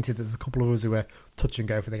Simo's hinted that there's a couple of us who are touch and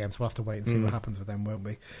go for the game, so we'll have to wait and see what happens with them, won't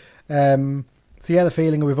we? So yeah, the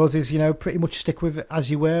feeling with us is, pretty much stick with it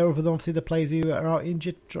as you were, other than obviously the players who are out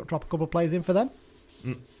injured, drop a couple of players in for them.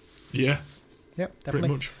 Yeah. Yep, definitely.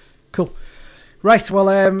 Pretty much. Cool. Right,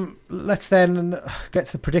 well, let's then get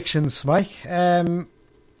to the predictions, Mike.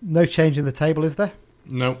 No change in the table, is there?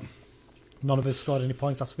 No. None of us scored any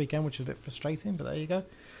points last weekend, which is a bit frustrating, but there you go.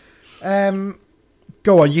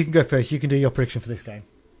 Go on, you can go first. You can do your prediction for this game.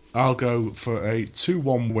 I'll go for a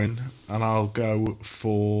 2-1 win, and I'll go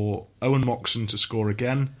for Owen Moxon to score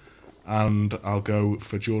again, and I'll go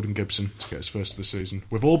for Jordan Gibson to get his first of the season.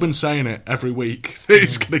 We've all been saying it every week that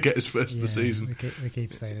he's going to get his first of the season. We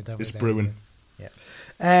keep saying it, don't we? It's brewing.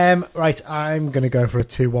 Yeah. Right, I'm going to go for a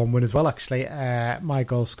 2-1 win as well, actually. My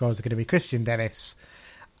goal scorers are going to be Christian Dennis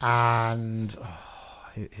and...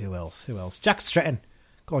 who else? Jack Stretton.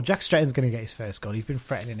 Go on, Jack Stretton's going to get his first goal. He's been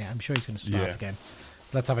threatening it. I'm sure he's going to start again.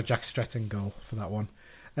 So let's have a Jack Stretton goal for that one.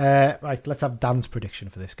 Right, let's have Dan's prediction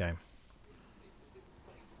for this game.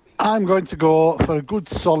 I'm going to go for a good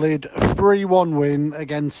solid 3-1 win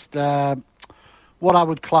against what I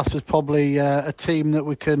would class as probably a team that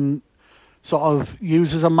we can sort of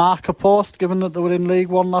use as a marker post, given that they were in League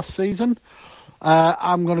One last season.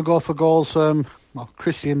 I'm going to go for goals from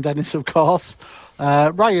Christian Dennis, of course,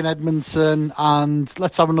 Ryan Edmondson, and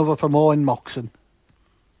let's have another from Owen Moxon.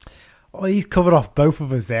 Well, he's covered off both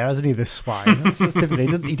of us there, hasn't he, this swine?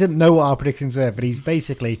 He didn't know what our predictions were, but he's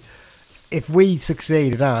basically, if we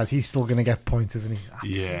succeed in ours, he's still going to get points, isn't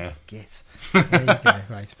he? Yeah. Git. There you go.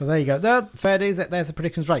 Right, but there you go. No, fair dues, there's the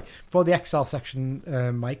predictions. Right, for the Excel section,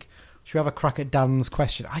 Mike, should we have a crack at Dan's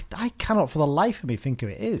question? I cannot for the life of me think who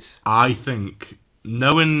it is. I think,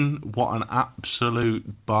 knowing what an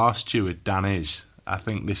absolute bar steward Dan is, I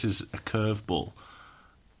think this is a curveball.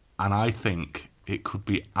 And I think it could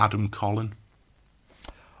be Adam Collin.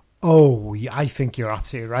 Oh, I think you're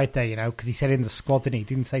absolutely right there, because he said in the squad, didn't he? He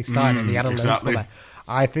didn't say starting, and he had a loan spell there.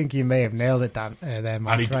 I think you may have nailed it, Dan, there,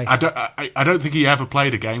 Mike. Right. I don't think he ever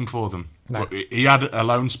played a game for them. No. But he had a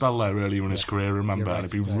loan spell there earlier in his career, remember, right, and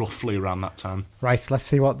it'd be roughly around that time. Right, let's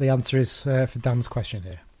see what the answer is for Dan's question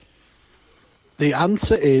here. The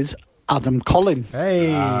answer is Adam Collin.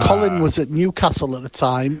 Hey. Collin was at Newcastle at the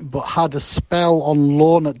time, but had a spell on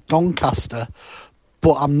loan at Doncaster.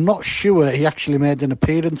 But I'm not sure he actually made an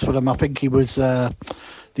appearance for them. I think he was the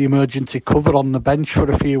emergency cover on the bench for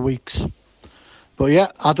a few weeks. But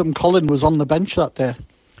yeah, Adam Collin was on the bench that day.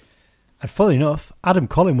 And funnily enough, Adam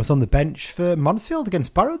Collin was on the bench for Mansfield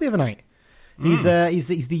against Barrow the other night. He's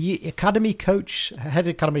the academy coach, head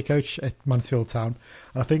academy coach at Mansfield Town,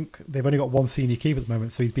 and I think they've only got one senior keeper at the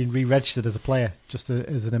moment, so he's been re-registered as a player just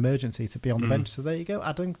as an emergency to be on the bench. So there you go,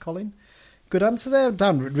 Adam Collin. Good answer there,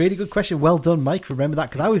 Dan. Really good question. Well done, Mike. Remember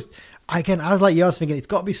that, because I was like you. I was thinking it's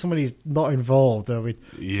got to be somebody who's not involved or with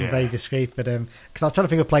some very discreet. But because I was trying to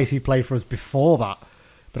think of players who played for us before that,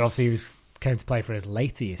 but obviously he came to play for us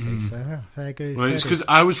later. You see, so very good. Well, it's because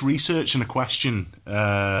I was researching a question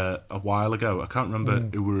a while ago. I can't remember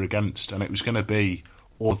who we were against, and it was going to be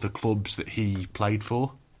all of the clubs that he played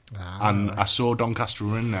for. And I saw Doncaster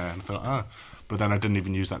were in there, and I thought, But then I didn't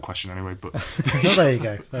even use that question anyway. But well, there you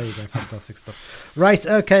go. Fantastic stuff. Right,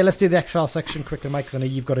 okay, let's do the X-Files section quickly, Mike, because I know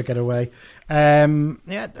you've got to get away. A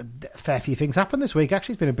fair few things happened this week.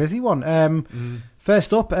 Actually, it's been a busy one.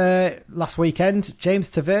 First up, last weekend, James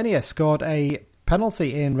Tavernier scored a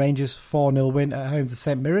penalty in Rangers' 4-0 win at home to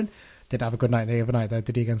St Mirren. Didn't have a good night the other night, though,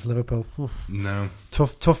 did he, against Liverpool? Oof. No.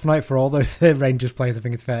 Tough night for all those Rangers players, I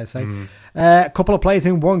think it's fair to say. A couple of players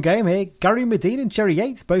in one game here. Gary Medine and Jerry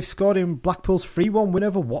Yates both scored in Blackpool's 3-1 win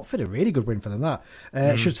over Watford. A really good win for them, that.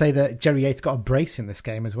 I should say that Jerry Yates got a brace in this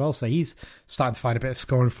game as well, so he's starting to find a bit of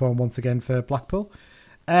scoring form once again for Blackpool.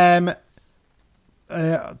 But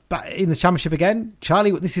in the Championship again,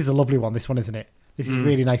 Charlie, this is a lovely one, this one, isn't it? This is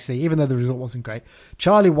really nice to see, even though the result wasn't great.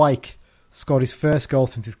 Charlie Wyke scored his first goal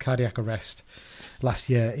since his cardiac arrest last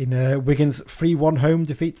year in Wigan's 3-1 home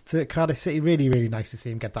defeat to Cardiff City. Really, really nice to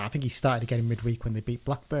see him get that. I think he started again in midweek when they beat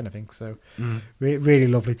Blackburn, I think. So really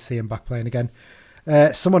lovely to see him back playing again.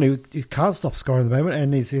 Someone who can't stop scoring at the moment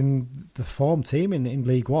and is in the form team in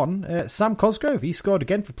League One, Sam Cosgrove. He scored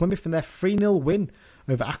again for Plymouth in their 3-0 win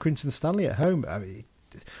over Accrington Stanley at home. I mean,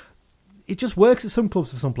 it just works at some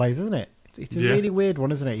clubs for some players, isn't it? It's a really weird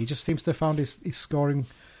one, isn't it? He just seems to have found his scoring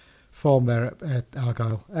form there at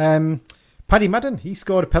Argyle. Paddy Madden, he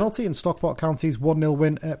scored a penalty in Stockport County's 1-0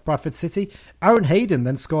 win at Bradford City. Aaron Hayden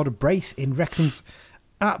then scored a brace in Wrexham's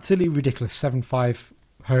absolutely ridiculous 7-5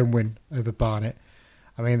 home win over Barnet.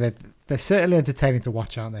 I mean, they're certainly entertaining to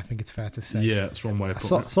watch, aren't they? I think it's fair to say. Yeah, that's one way of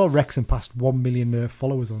putting it. I saw Wrexham passed 1 million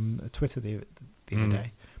followers on Twitter the other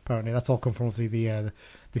day. Apparently, that's all come from obviously the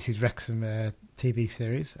This Is Wrexham TV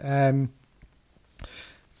series.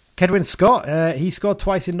 Kedwin Scott, he scored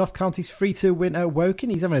twice in Notts County's 3-2 win at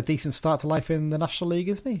Woking. He's having a decent start to life in the National League,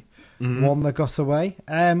 isn't he? One that got away.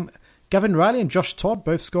 Gavin Riley and Josh Todd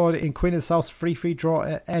both scored in Queen of the South's 3-3 draw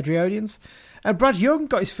at Adriodians. And Brad Young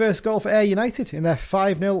got his first goal for Ayr United in their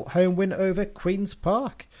 5-0 home win over Queen's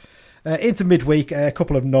Park. Into midweek, a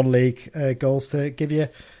couple of non-league goals to give you.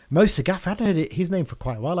 Mo Sagaf, I haven't heard his name for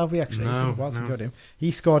quite a while, have we, actually? No.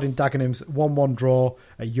 He scored in Dagenham's 1-1 draw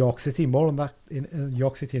at York City. More on that in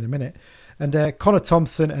York City in a minute. And Connor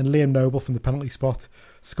Thompson and Liam Noble from the penalty spot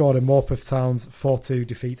scored in Morpeth Town's 4-2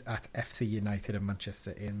 defeat at FC United of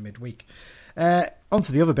Manchester in midweek. On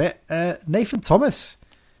to the other bit. Nathan Thomas.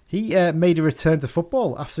 He made a return to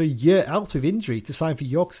football after a year out with injury to sign for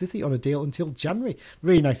York City on a deal until January.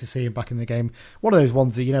 Really nice to see him back in the game. One of those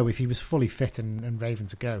ones that, if he was fully fit and raven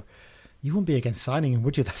to go, you wouldn't be against signing him,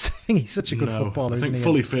 would you? That's the thing. He's such a good footballer, isn't he? I think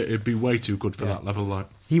fully fit, it'd be way too good for that level. Like,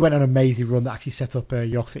 he went on an amazing run that actually set up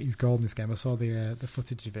York City's goal in this game. I saw the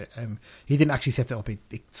footage of it. He didn't actually set it up.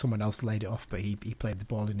 Someone else laid it off, but he played the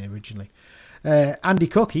ball in originally. Andy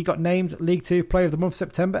Cook, he got named League 2 Player of the Month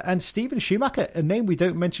September, and Stephen Schumacher, a name we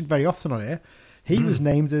don't mention very often on here, he was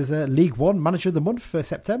named as League 1 Manager of the Month for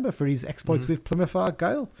September for his exploits with Plymouth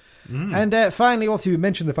Argyle. And finally, also we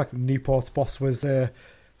mentioned the fact that Newport's boss was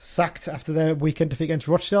sacked after their weekend defeat against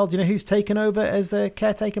Rochdale. Do you know who's taken over as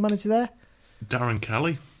caretaker manager there? Darren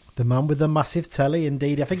Kelly. The man with the massive telly,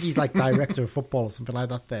 indeed. I think he's like director of football or something like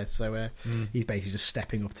that there. So he's basically just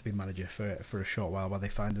stepping up to be manager for a short while they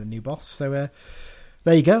find a new boss. So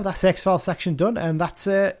there you go. That's the X-Files section done. And that's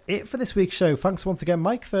it for this week's show. Thanks once again,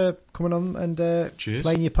 Mike, for coming on and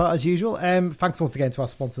playing your part as usual. Thanks once again to our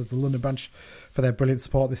sponsors, the London branch, for their brilliant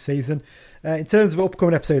support this season. In terms of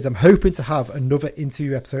upcoming episodes, I'm hoping to have another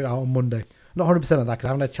interview episode out on Monday. Not 100% on that because I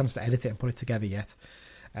haven't had a chance to edit it and put it together yet.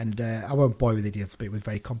 And I won't bore with idiots, but it was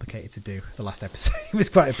very complicated to do the last episode. It was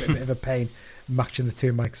quite a bit of a pain matching the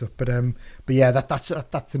two mics up. But yeah,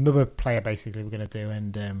 that's another player basically we're going to do.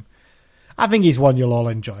 And I think he's one you'll all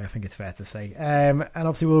enjoy, I think it's fair to say. And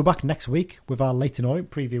obviously we'll be back next week with our Leyton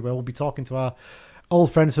Orient preview where we'll be talking to our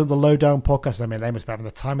old friends from the Lowdown podcast. I mean, they must be having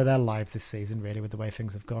the time of their lives this season, really, with the way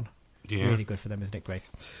things have gone. Yeah. Really good for them, isn't it, Grace?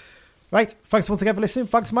 Right, thanks once again for listening.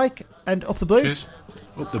 Thanks, Mike. And up the Blues.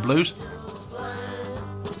 Cheers. Up the Blues.